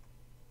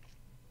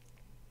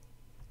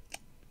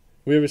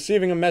 We are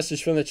receiving a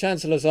message from the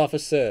Chancellor's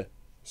office, sir.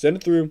 Send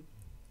it through.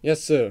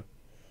 Yes, sir.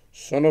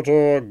 Senator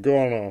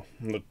Organa,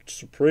 the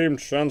Supreme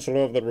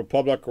Chancellor of the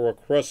Republic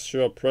requests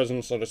your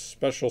presence at a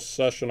special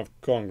session of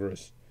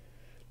Congress.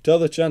 Tell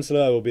the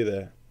Chancellor I will be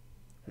there.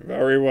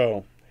 Very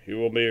well. He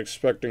will be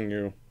expecting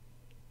you.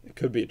 It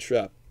could be a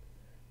trap.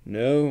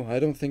 No, I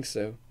don't think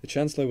so. The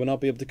Chancellor will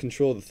not be able to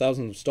control the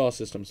thousands of star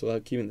systems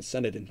without keeping the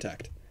Senate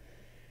intact.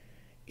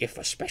 If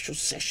a special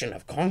session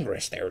of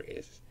Congress there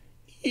is,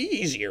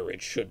 easier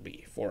it should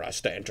be for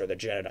us to enter the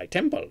Jedi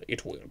Temple,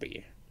 it will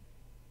be.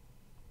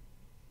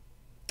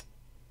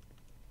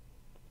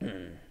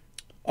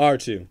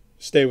 R2,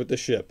 stay with the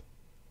ship.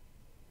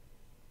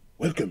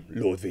 Welcome,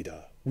 Lord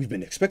Vader. We've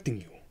been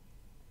expecting you.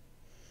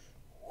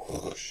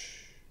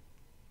 Whoosh.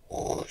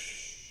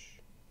 Whoosh.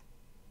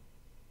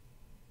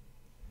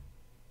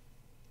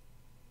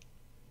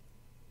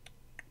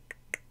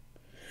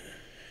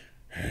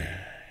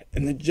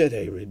 And the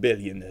Jedi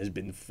Rebellion has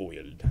been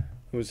foiled.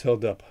 Who's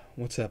held up?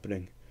 What's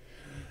happening?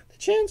 The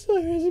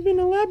Chancellor has been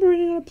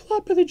elaborating on a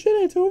plot by the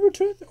Jedi to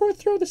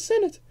overthrow the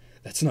Senate.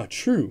 That's not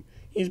true.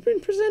 He's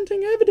been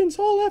presenting evidence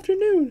all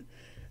afternoon.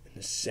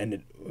 And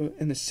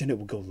the Senate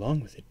will go along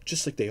with it,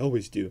 just like they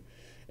always do.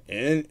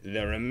 And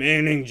the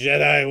remaining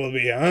Jedi will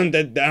be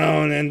hunted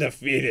down and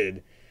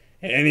defeated.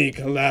 Any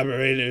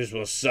collaborators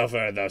will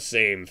suffer the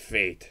same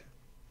fate.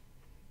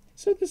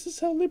 So this is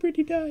how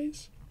liberty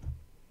dies.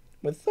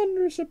 With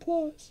thunderous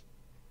applause.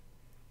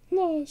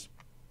 Laws.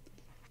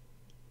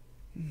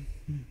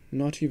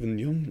 Not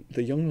even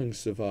the younglings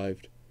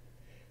survived.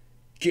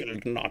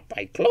 Killed not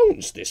by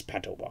clones, this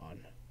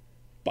Padawan.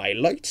 By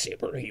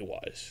lightsaber he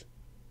was.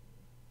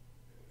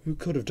 Who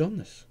could have done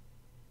this?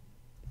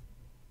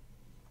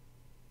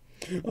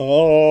 Oh,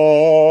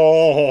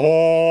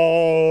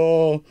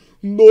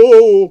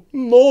 no,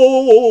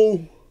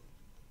 no.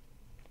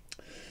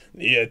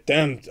 The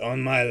attempt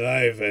on my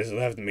life has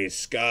left me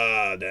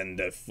scarred and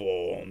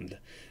deformed,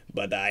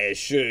 but I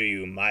assure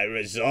you my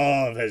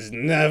resolve has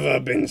never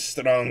been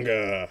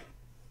stronger.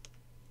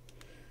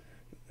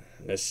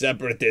 The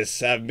Separatists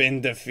have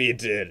been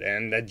defeated,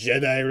 and the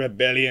Jedi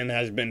Rebellion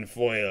has been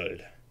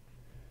foiled.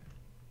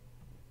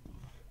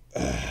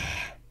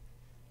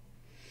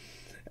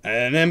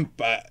 An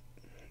empire...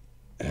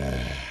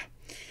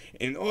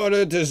 In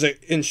order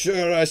to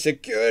ensure our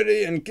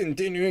security and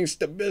continuing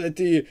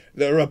stability,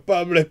 the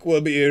Republic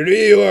will be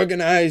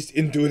reorganized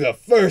into the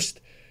first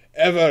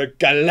ever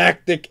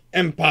galactic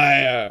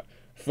empire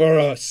for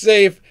a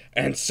safe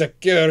and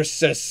secure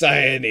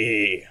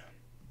society.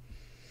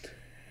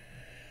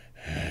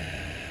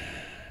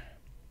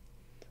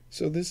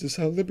 So this is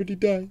how liberty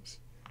dies.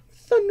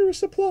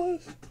 Thunderous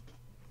applause.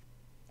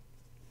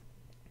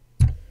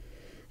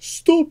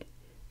 Stop!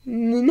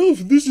 Enough,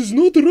 this is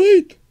not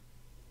right.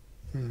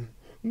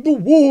 The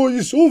war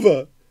is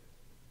over.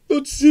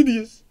 Lord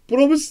Sidious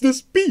promised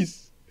us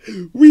peace.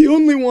 We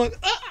only want...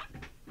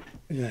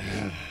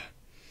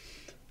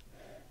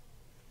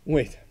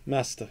 Wait,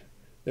 Master.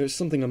 There is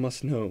something I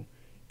must know.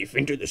 If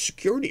into the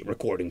security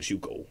recordings you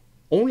go,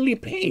 only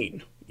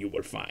pain you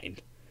will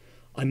find.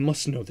 I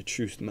must know the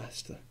truth,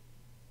 Master.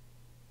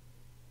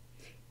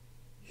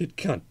 It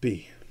can't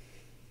be.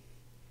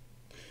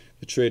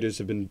 The traitors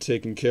have been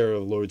taken care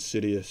of, Lord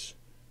Sidious.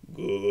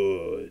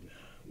 Good.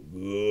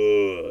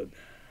 Good.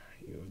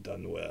 You have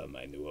done well,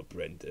 my new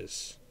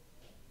apprentice.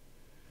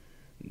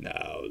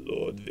 Now,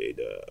 Lord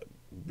Vader,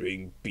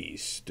 bring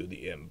peace to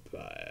the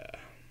Empire.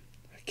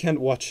 I can't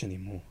watch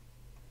anymore.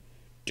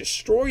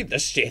 Destroy the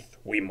Sith,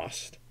 we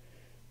must.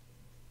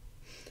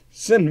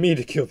 Send me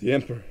to kill the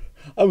Emperor.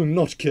 I will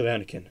not kill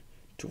Anakin.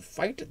 To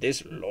fight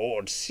this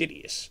Lord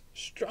Sidious,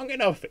 strong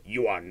enough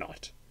you are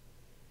not.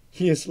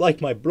 He is like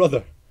my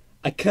brother.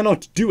 I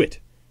cannot do it.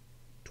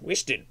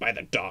 Twisted by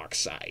the dark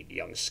side,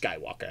 young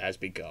Skywalker has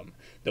become.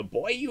 The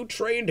boy you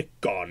trained,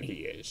 gone he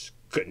is,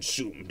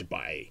 consumed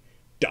by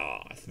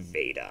Darth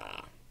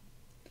Vader.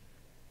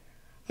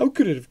 How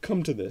could it have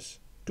come to this?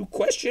 To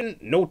question,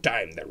 no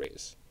time there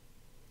is.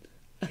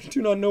 I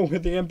do not know where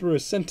the Emperor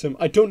sent him.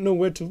 I don't know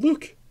where to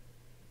look.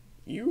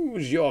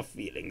 Use your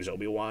feelings,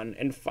 Obi-Wan,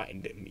 and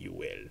find him, you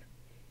will.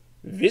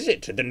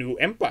 Visit the new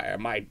Empire,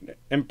 my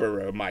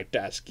Emperor, my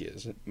task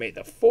is. May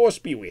the Force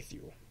be with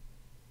you.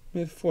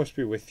 May the Force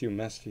be with you,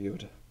 Master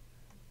Yoda.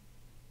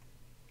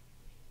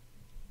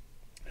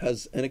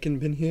 Has Anakin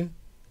been here?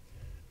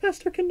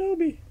 Master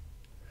Kenobi.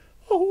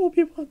 Oh,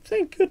 Obi-Wan,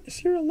 thank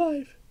goodness you're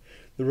alive.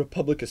 The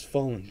Republic has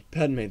fallen.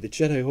 Padme, the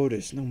Jedi Order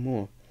is no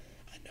more.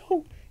 I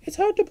know. It's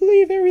hard to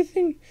believe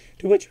everything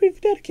to which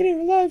we've dedicated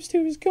our lives to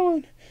is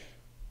gone.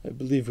 I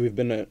believe we've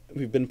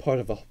been part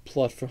of a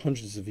plot for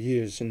hundreds of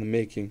years in the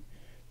making.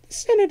 The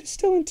Senate is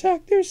still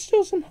intact. There's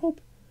still some hope.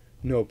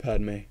 No,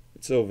 Padme.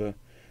 It's over.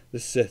 The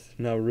Sith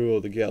now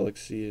rule the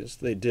galaxy as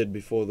they did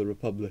before the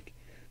Republic.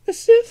 The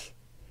Sith?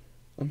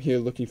 I'm here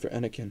looking for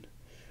Anakin.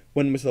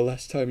 When was the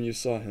last time you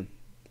saw him?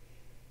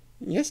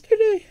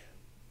 Yesterday.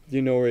 Do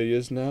you know where he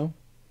is now?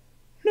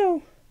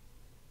 No.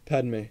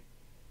 Padme,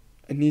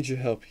 I need your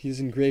help. He is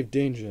in grave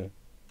danger.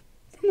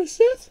 From the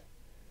Sith?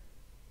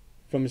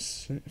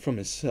 From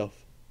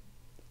himself.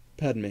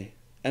 Padme,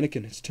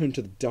 Anakin has turned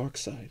to the dark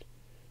side.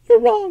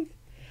 You're wrong.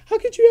 How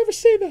could you ever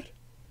say that?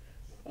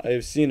 I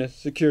have seen a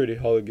security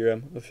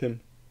hologram of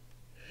him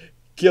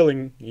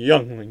killing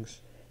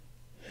younglings.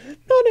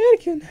 Not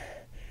Anakin.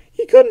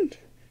 He couldn't.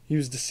 He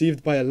was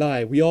deceived by a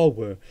lie. We all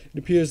were. It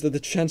appears that the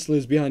Chancellor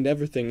is behind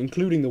everything,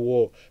 including the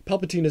war.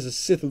 Palpatine is a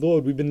Sith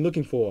Lord we've been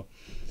looking for.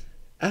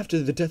 After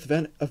the death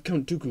of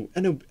Count Dooku,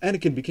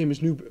 Anakin became his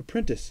new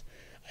apprentice.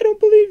 I don't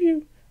believe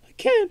you. I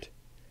can't.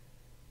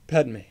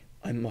 Padme,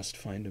 I must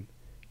find him.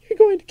 You're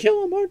going to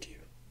kill him, aren't you?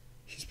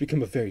 He's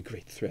become a very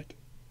great threat.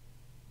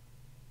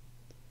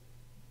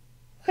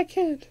 I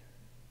can't.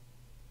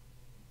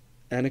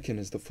 Anakin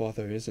is the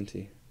father, isn't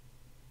he?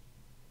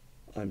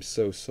 I'm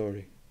so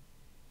sorry.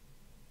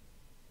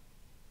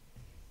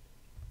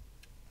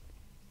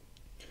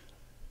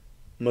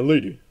 My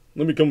lady,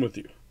 let me come with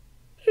you.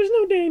 There's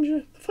no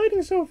danger. The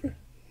fighting's over.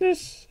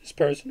 This is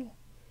personal.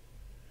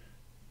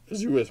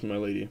 As you wish, my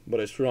lady, but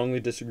I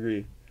strongly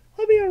disagree.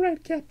 I'll be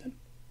alright, Captain.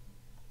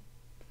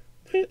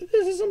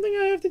 This is something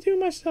I have to do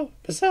myself.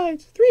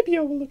 Besides,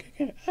 3PO will look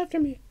after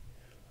me.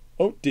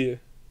 Oh dear.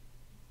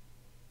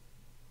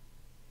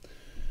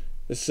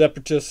 The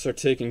Separatists are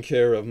taking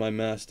care of my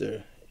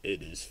master.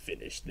 It is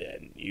finished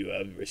then. You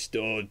have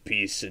restored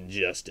peace and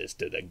justice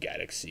to the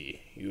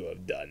galaxy. You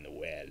have done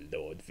well,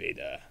 Lord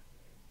Vader.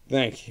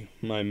 Thank you,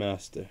 my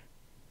master.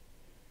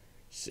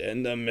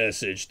 Send a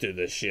message to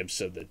the ships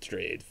of the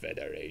Trade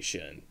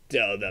Federation.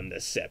 Tell them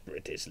the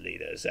Separatist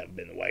leaders have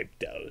been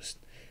wiped out.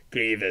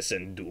 Grievous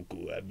and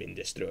Dooku have been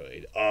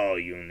destroyed. All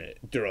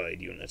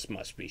droid units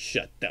must be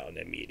shut down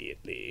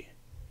immediately.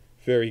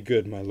 Very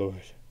good, my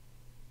lord.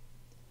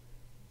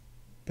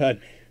 Padme,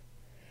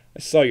 I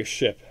saw your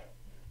ship.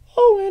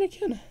 Oh,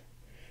 Anakin.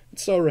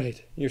 It's all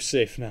right. You're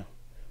safe now.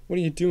 What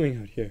are you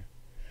doing out here?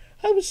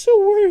 I was so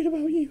worried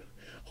about you.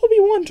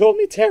 Obi-Wan told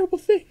me terrible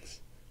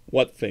things.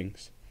 What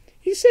things?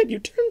 He said you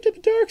turned to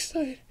the dark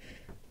side.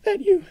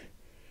 That you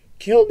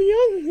killed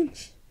the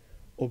younglings.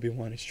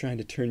 Obi-Wan is trying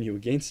to turn you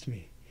against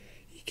me.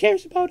 He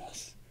cares about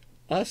us.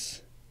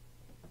 Us?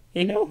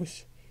 He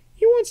knows.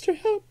 He wants to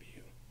help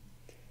you.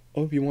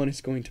 Obi-Wan is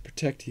going to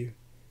protect you.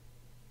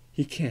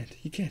 He can't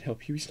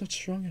help you. He's not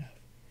strong enough.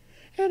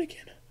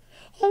 Anakin,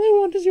 all I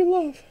want is your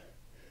love.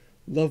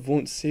 Love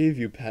won't save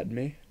you,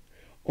 Padme.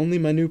 Only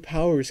my new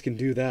powers can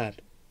do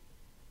that.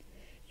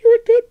 You're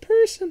a good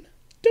person.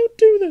 Don't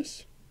do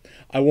this.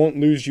 I won't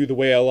lose you the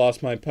way I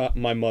lost my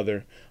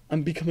mother.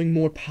 I'm becoming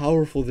more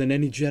powerful than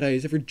any Jedi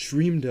has ever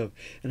dreamed of,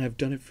 and I've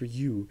done it for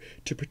you,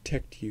 to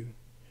protect you.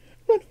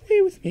 Run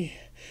away with me.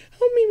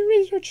 Help me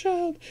raise our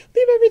child.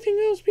 Leave everything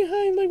else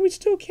behind like we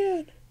still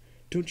can.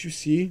 Don't you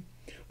see?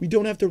 We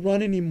don't have to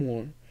run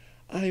anymore.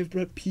 I have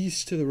brought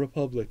peace to the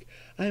Republic.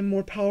 I am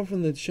more powerful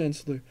than the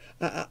Chancellor.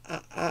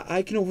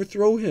 I can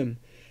overthrow him.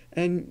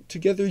 And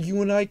together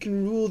you and I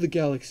can rule the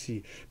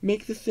galaxy.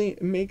 Make the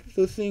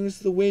things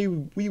the way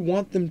we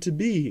want them to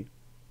be.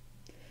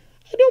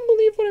 I don't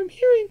believe what I'm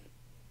hearing.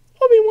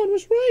 Obi-Wan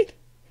was right.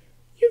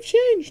 You've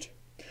changed.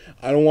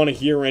 I don't want to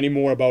hear any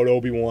more about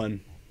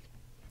Obi-Wan.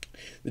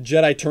 The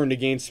Jedi turned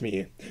against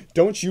me.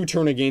 Don't you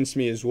turn against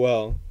me as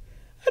well.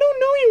 I don't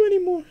know you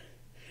anymore.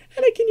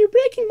 Anakin, you're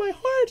breaking my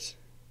heart.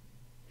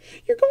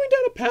 You're going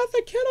down a path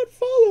I cannot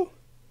follow.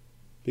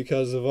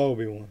 Because of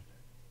Obi-Wan.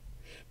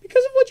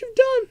 Because of what you've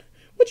done.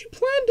 What you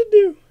plan to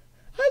do.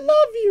 I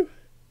love you.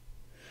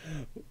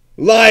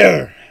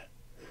 Liar!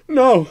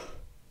 No!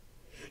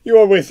 You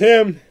are with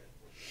him.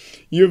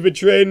 You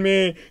betrayed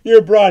me.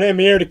 You brought him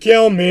here to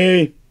kill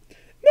me.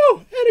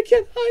 No,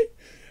 Anakin,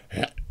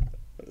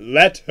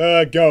 Let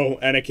her go,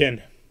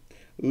 Anakin.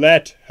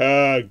 Let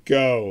her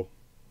go.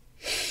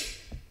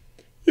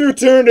 You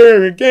turned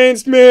her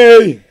against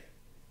me.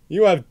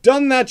 You have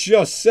done that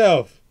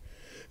yourself.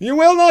 You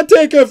will not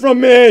take her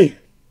from me.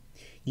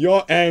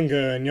 Your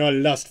anger and your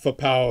lust for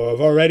power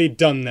have already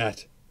done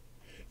that.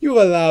 You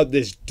have allowed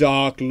this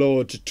Dark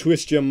Lord to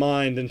twist your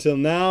mind until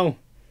now.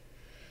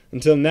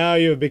 Until now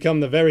you have become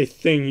the very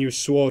thing you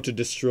swore to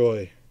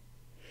destroy.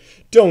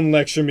 Don't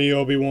lecture me,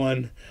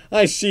 Obi-Wan.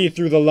 I see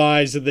through the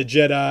lies of the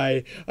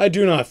Jedi. I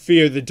do not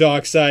fear the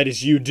dark side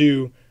as you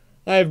do.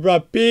 I have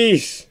brought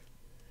peace,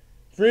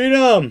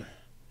 freedom,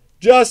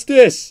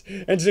 justice,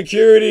 and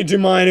security to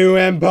my new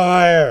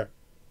empire.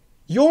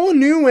 Your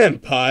new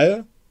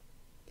empire?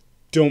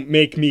 Don't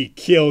make me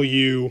kill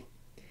you.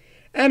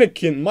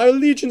 Anakin, my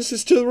allegiance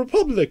is to the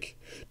Republic,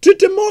 to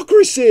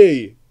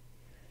democracy.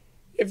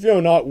 If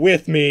you're not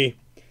with me,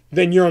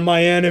 then you're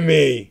my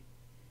enemy.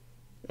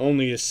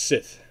 Only a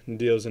Sith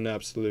deals in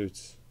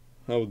absolutes.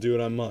 I will do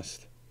what I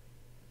must.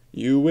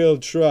 You will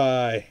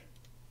try.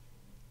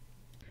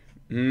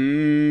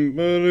 Boom,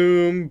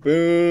 boom,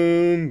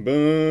 boom,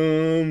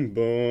 boom,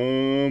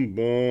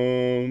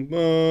 boom, boom,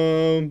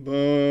 boom.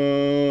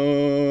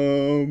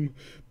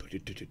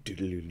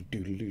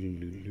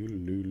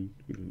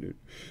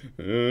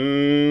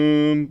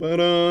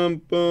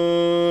 Ba-dum,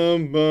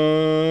 bum,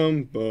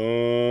 bum,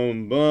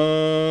 bum,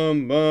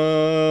 bum,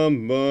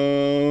 bum,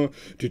 bum.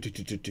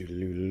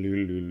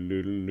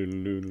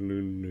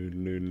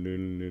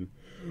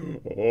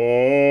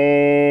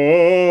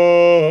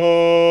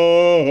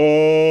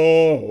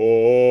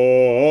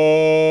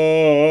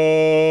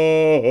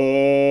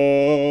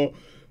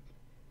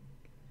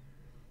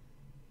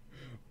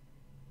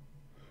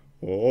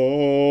 Oh,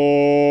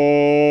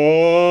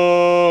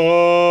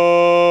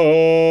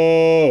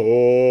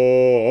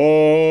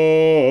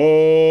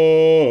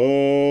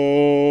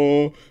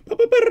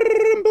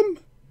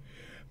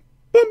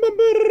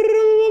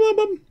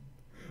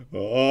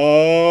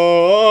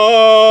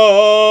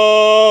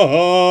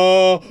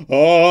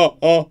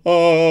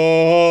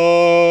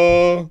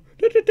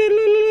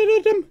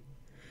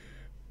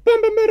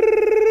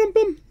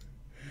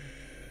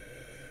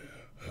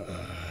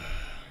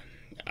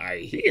 I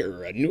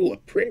hear a new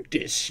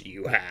apprentice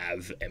you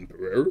have,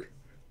 Emperor.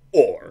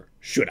 Or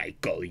should I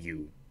call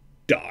you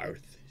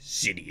Darth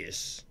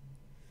Sidious?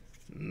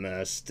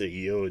 Master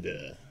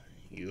Yoda,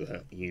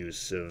 you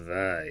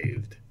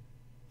survived.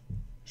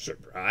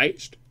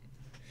 Surprised?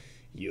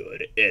 Your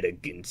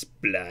arrogance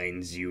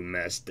blinds you,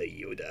 Master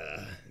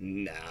Yoda.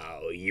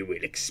 Now you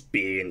will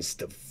experience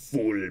the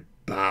full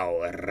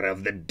power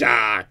of the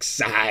dark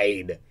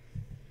side.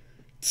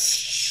 I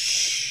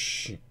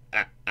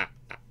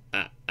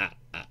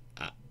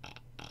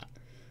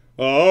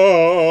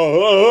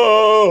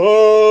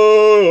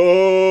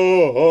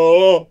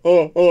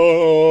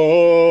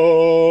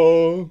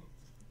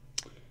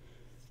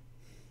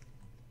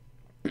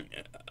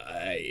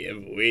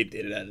have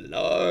waited a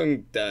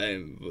long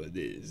time for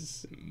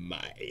this,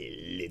 my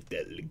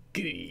little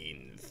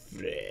green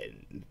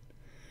friend.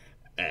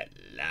 At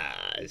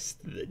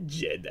last, the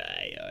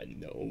Jedi are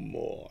no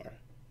more.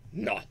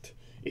 Not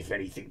if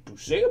anything to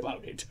say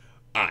about it,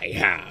 I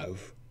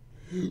have.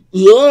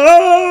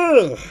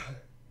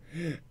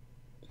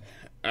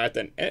 At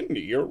an end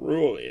your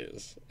rule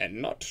is,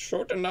 and not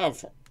short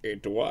enough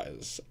it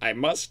was, I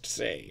must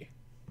say.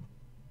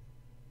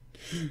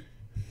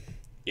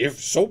 If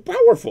so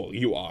powerful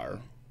you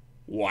are,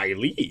 why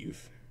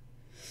leave?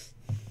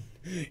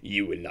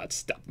 You will not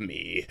stop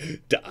me.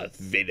 Darth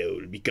Vader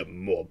will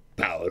become more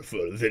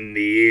powerful than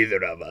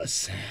either of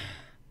us.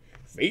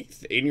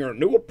 Faith in your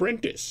new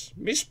apprentice,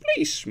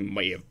 misplaced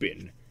may have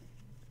been,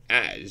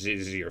 as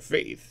is your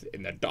faith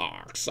in the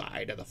dark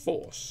side of the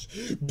Force.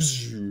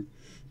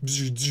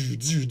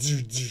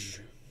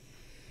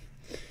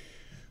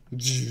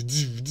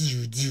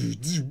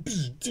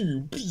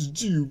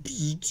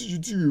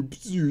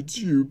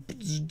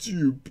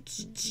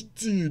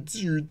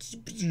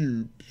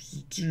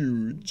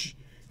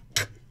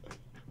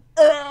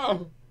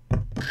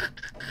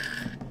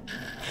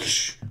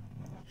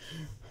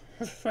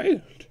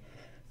 Failed.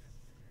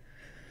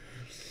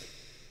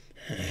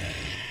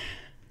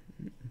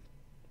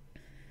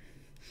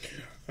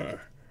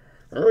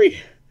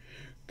 Hurry.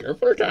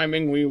 Careful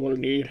timing we will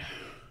need.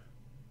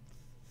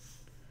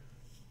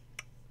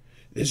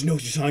 There's no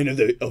sign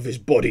of his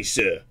body,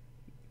 sir.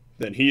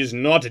 Then he is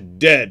not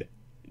dead.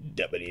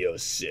 Double your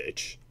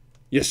search.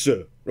 Yes,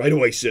 sir. Right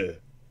away, sir.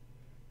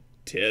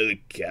 Tell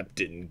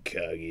Captain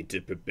Kagi to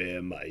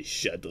prepare my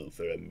shuttle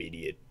for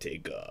immediate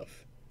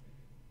takeoff.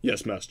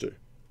 Yes, Master.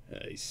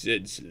 I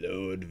sense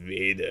Lord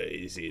Vader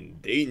is in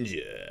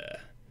danger.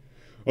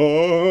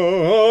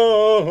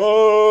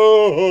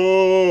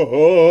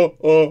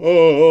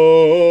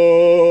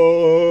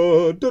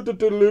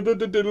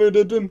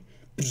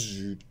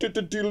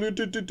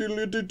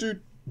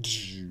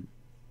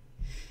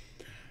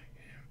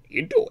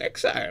 Into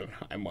exile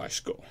I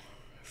must go.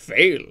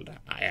 Failed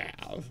I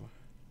have.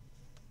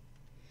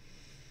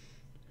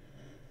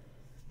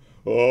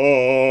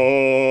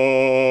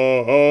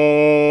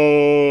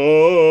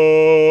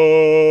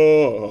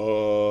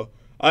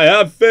 I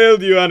have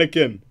failed you,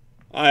 Anakin.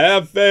 I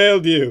have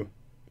failed you.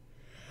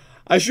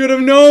 I should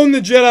have known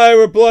the Jedi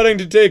were plotting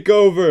to take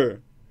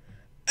over.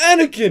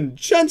 Anakin,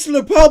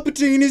 Chancellor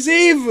Palpatine is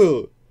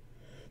evil.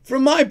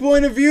 From my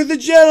point of view, the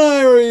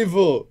Jedi are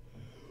evil.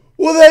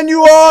 Well, then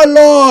you are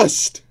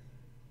lost.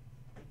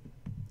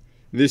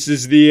 This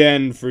is the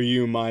end for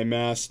you, my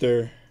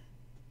master.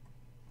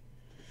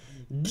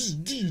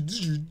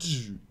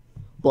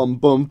 Bum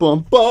bum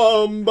bum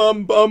bum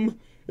bum bum.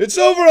 It's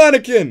over,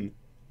 Anakin.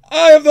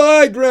 I have the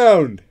high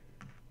ground.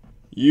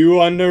 You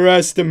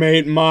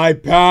underestimate my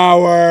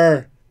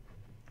power.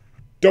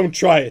 Don't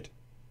try it.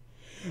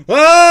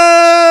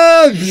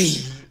 Ah!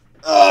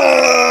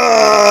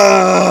 Ah!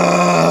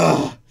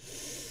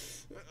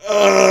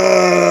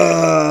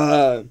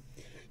 Ah!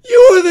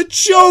 You are the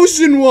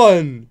chosen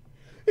one.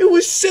 It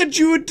was said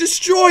you would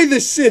destroy the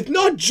Sith,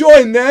 not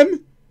join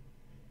them.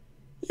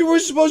 You were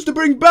supposed to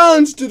bring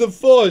balance to the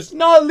Force,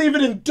 not leave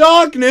it in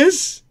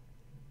darkness.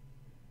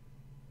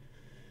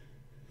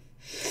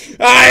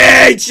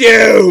 I hate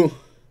you!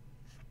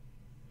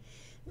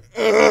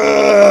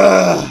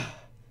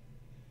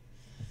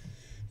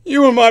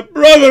 You were my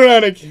brother,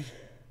 Anakin.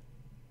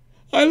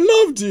 I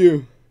loved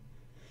you.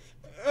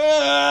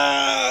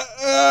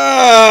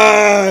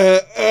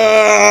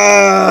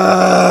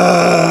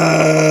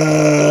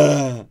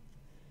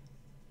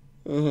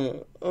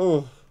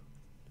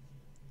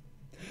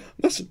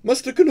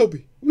 Master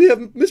Kenobi, we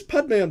have Miss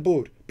Padme on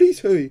board.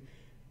 Please hurry.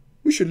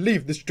 We should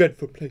leave this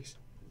dreadful place.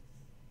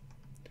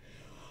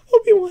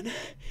 Obi-Wan,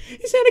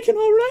 is Anakin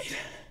all right?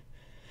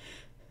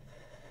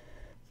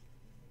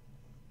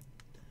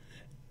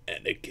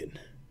 Anakin,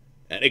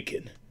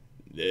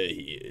 there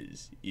he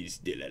is. He's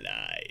still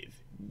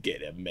alive.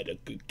 Get a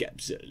medical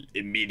capsule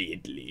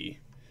immediately.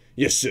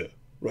 Yes, sir.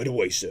 Right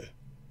away, sir.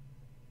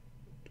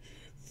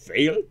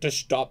 Failed to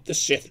stop the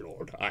Sith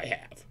Lord, I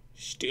have.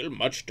 Still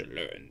much to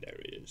learn there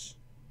is.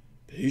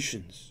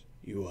 Patience.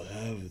 You will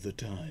have the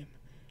time.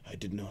 I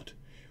did not.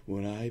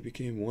 When I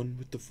became one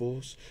with the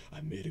Force,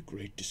 I made a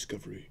great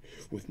discovery.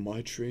 With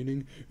my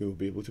training, you will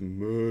be able to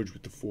merge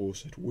with the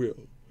Force at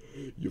will.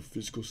 Your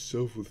physical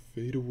self will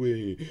fade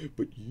away,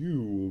 but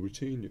you will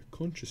retain your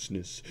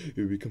consciousness.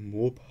 You will become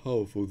more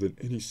powerful than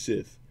any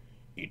Sith.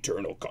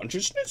 Eternal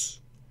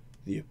consciousness?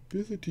 The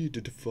ability to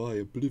defy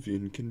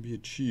oblivion can be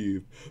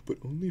achieved, but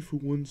only for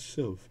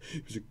oneself.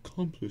 It was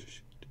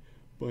accomplished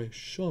by a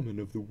shaman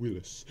of the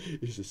Willis.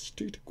 It is a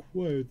state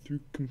acquired through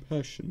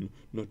compassion,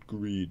 not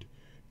greed.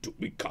 To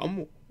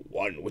become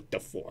one with the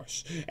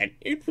Force and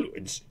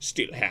influence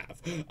still have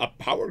a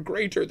power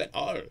greater than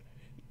all.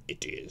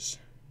 It is.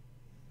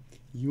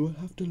 You will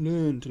have to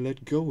learn to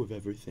let go of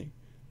everything.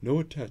 No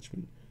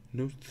attachment,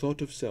 no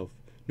thought of self,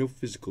 no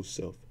physical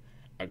self.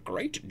 A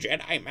great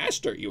Jedi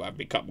Master you have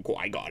become,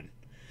 Qui-Gon.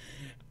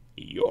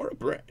 Your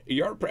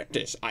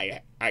apprentice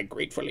I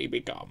gratefully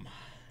become.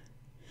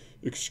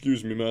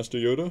 Excuse me, Master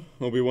Yoda.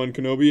 Obi-Wan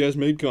Kenobi has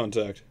made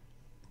contact.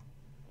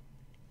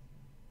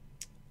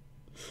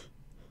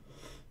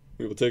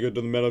 We will take her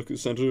to the medical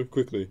center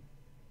quickly.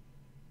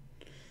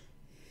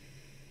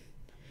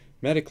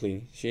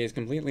 Medically, she is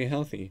completely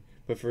healthy,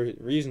 but for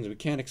reasons we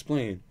can't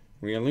explain,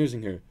 we are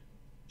losing her.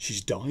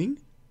 She's dying?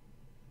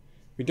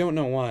 We don't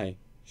know why.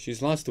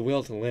 She's lost the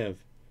will to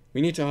live.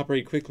 We need to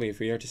operate quickly if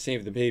we are to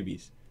save the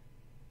babies.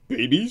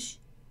 Babies?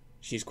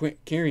 She's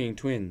carrying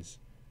twins.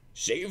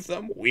 Save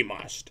them we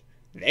must.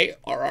 They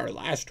are our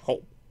last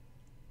hope.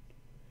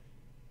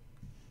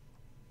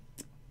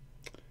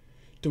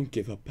 Don't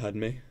give up,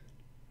 Padme.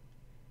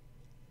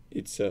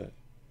 It's a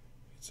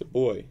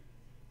boy.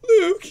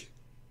 Luke!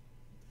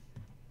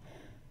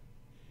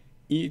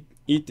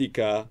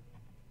 Itika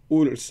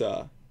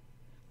Ursa.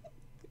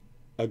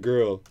 A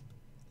girl.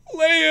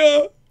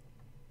 Leia!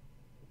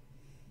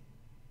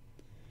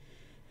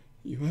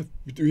 You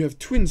have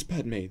twins,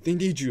 Padme. They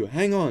need you.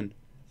 Hang on.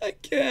 I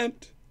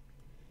can't.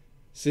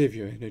 Save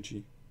your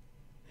energy.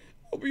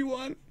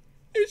 Obi-Wan,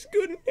 there's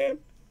good in him.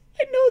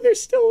 I know there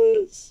still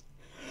is.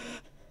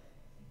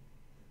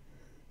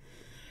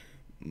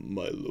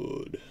 My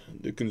lord,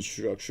 the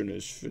construction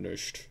is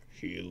finished.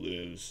 He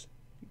lives.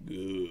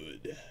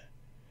 Good.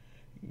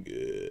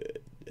 Good.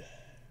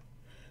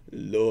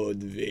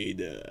 Lord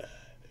Vader,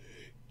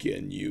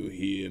 can you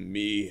hear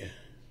me?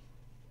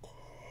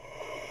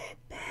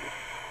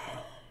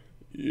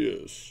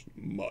 Yes,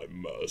 my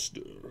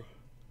master.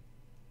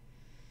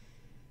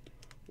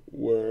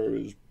 Where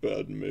is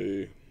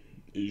Padme?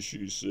 Is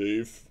she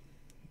safe?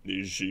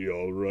 Is she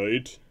all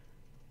right?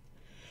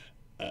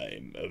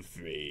 I'm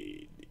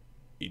afraid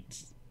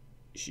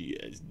she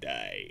has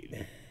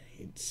died.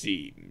 It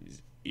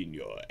seems in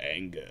your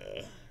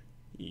anger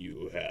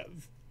you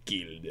have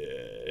killed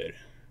her.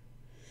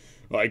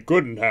 I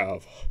couldn't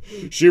have.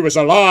 She was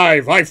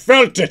alive. I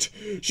felt it.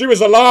 She was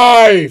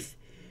alive.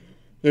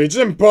 It's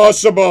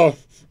impossible.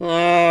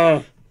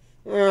 No.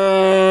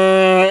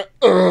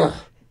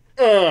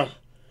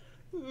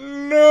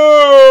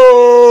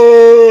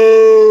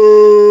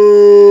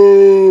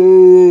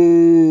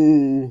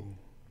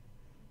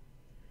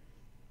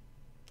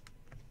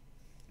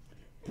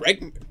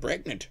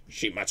 Pregnant,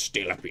 she must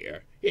still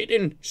appear.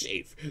 Hidden,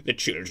 safe. The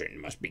children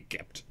must be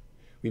kept.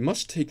 We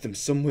must take them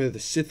somewhere the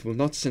Sith will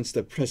not sense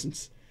their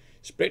presence.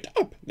 Split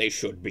up, they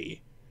should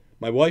be.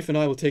 My wife and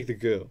I will take the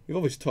girl. We've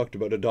always talked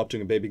about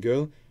adopting a baby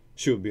girl.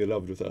 She will be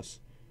loved with us.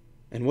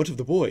 And what of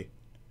the boy?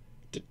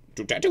 To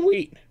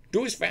Tatooine.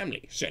 To his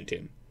family. Sent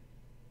him.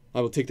 I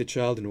will take the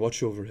child and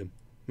watch over him.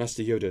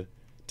 Master Yoda,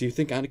 do you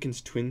think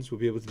Anakin's twins will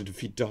be able to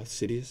defeat Darth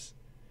Sidious?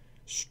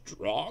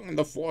 Strong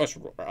the Force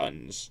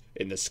runs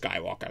in the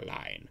Skywalker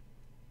line.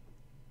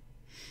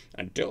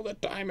 Until the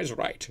time is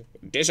right,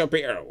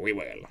 disappear we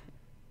will.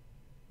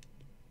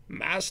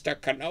 Master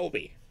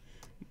Kenobi,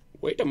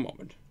 wait a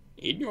moment.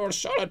 In your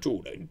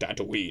solitude in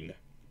Tatooine,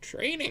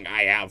 training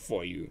I have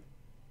for you.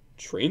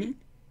 Training?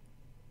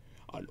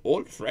 An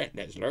old friend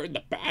has learned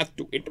the path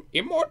to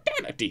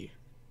immortality.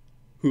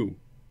 Who?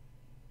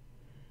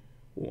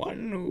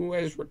 One who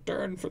has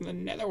returned from the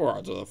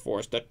netherworlds of the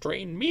Force to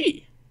train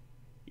me,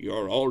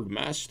 your old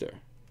master.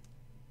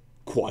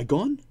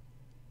 Qui-Gon?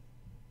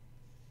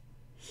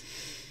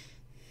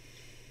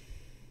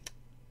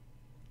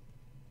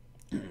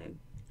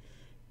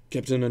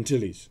 Captain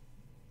Antilles.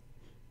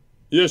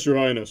 Yes, Your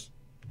Highness.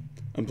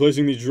 I'm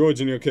placing these droids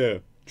in your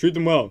care. Treat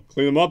them well.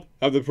 Clean them up.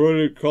 Have the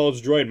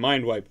protocols droid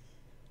mind wipe.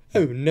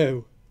 Oh,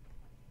 no.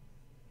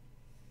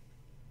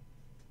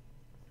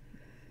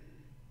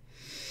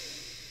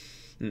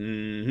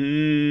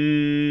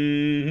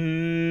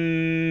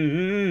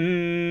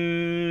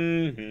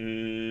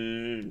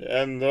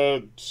 And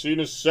the scene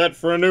is set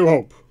for A New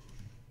Hope.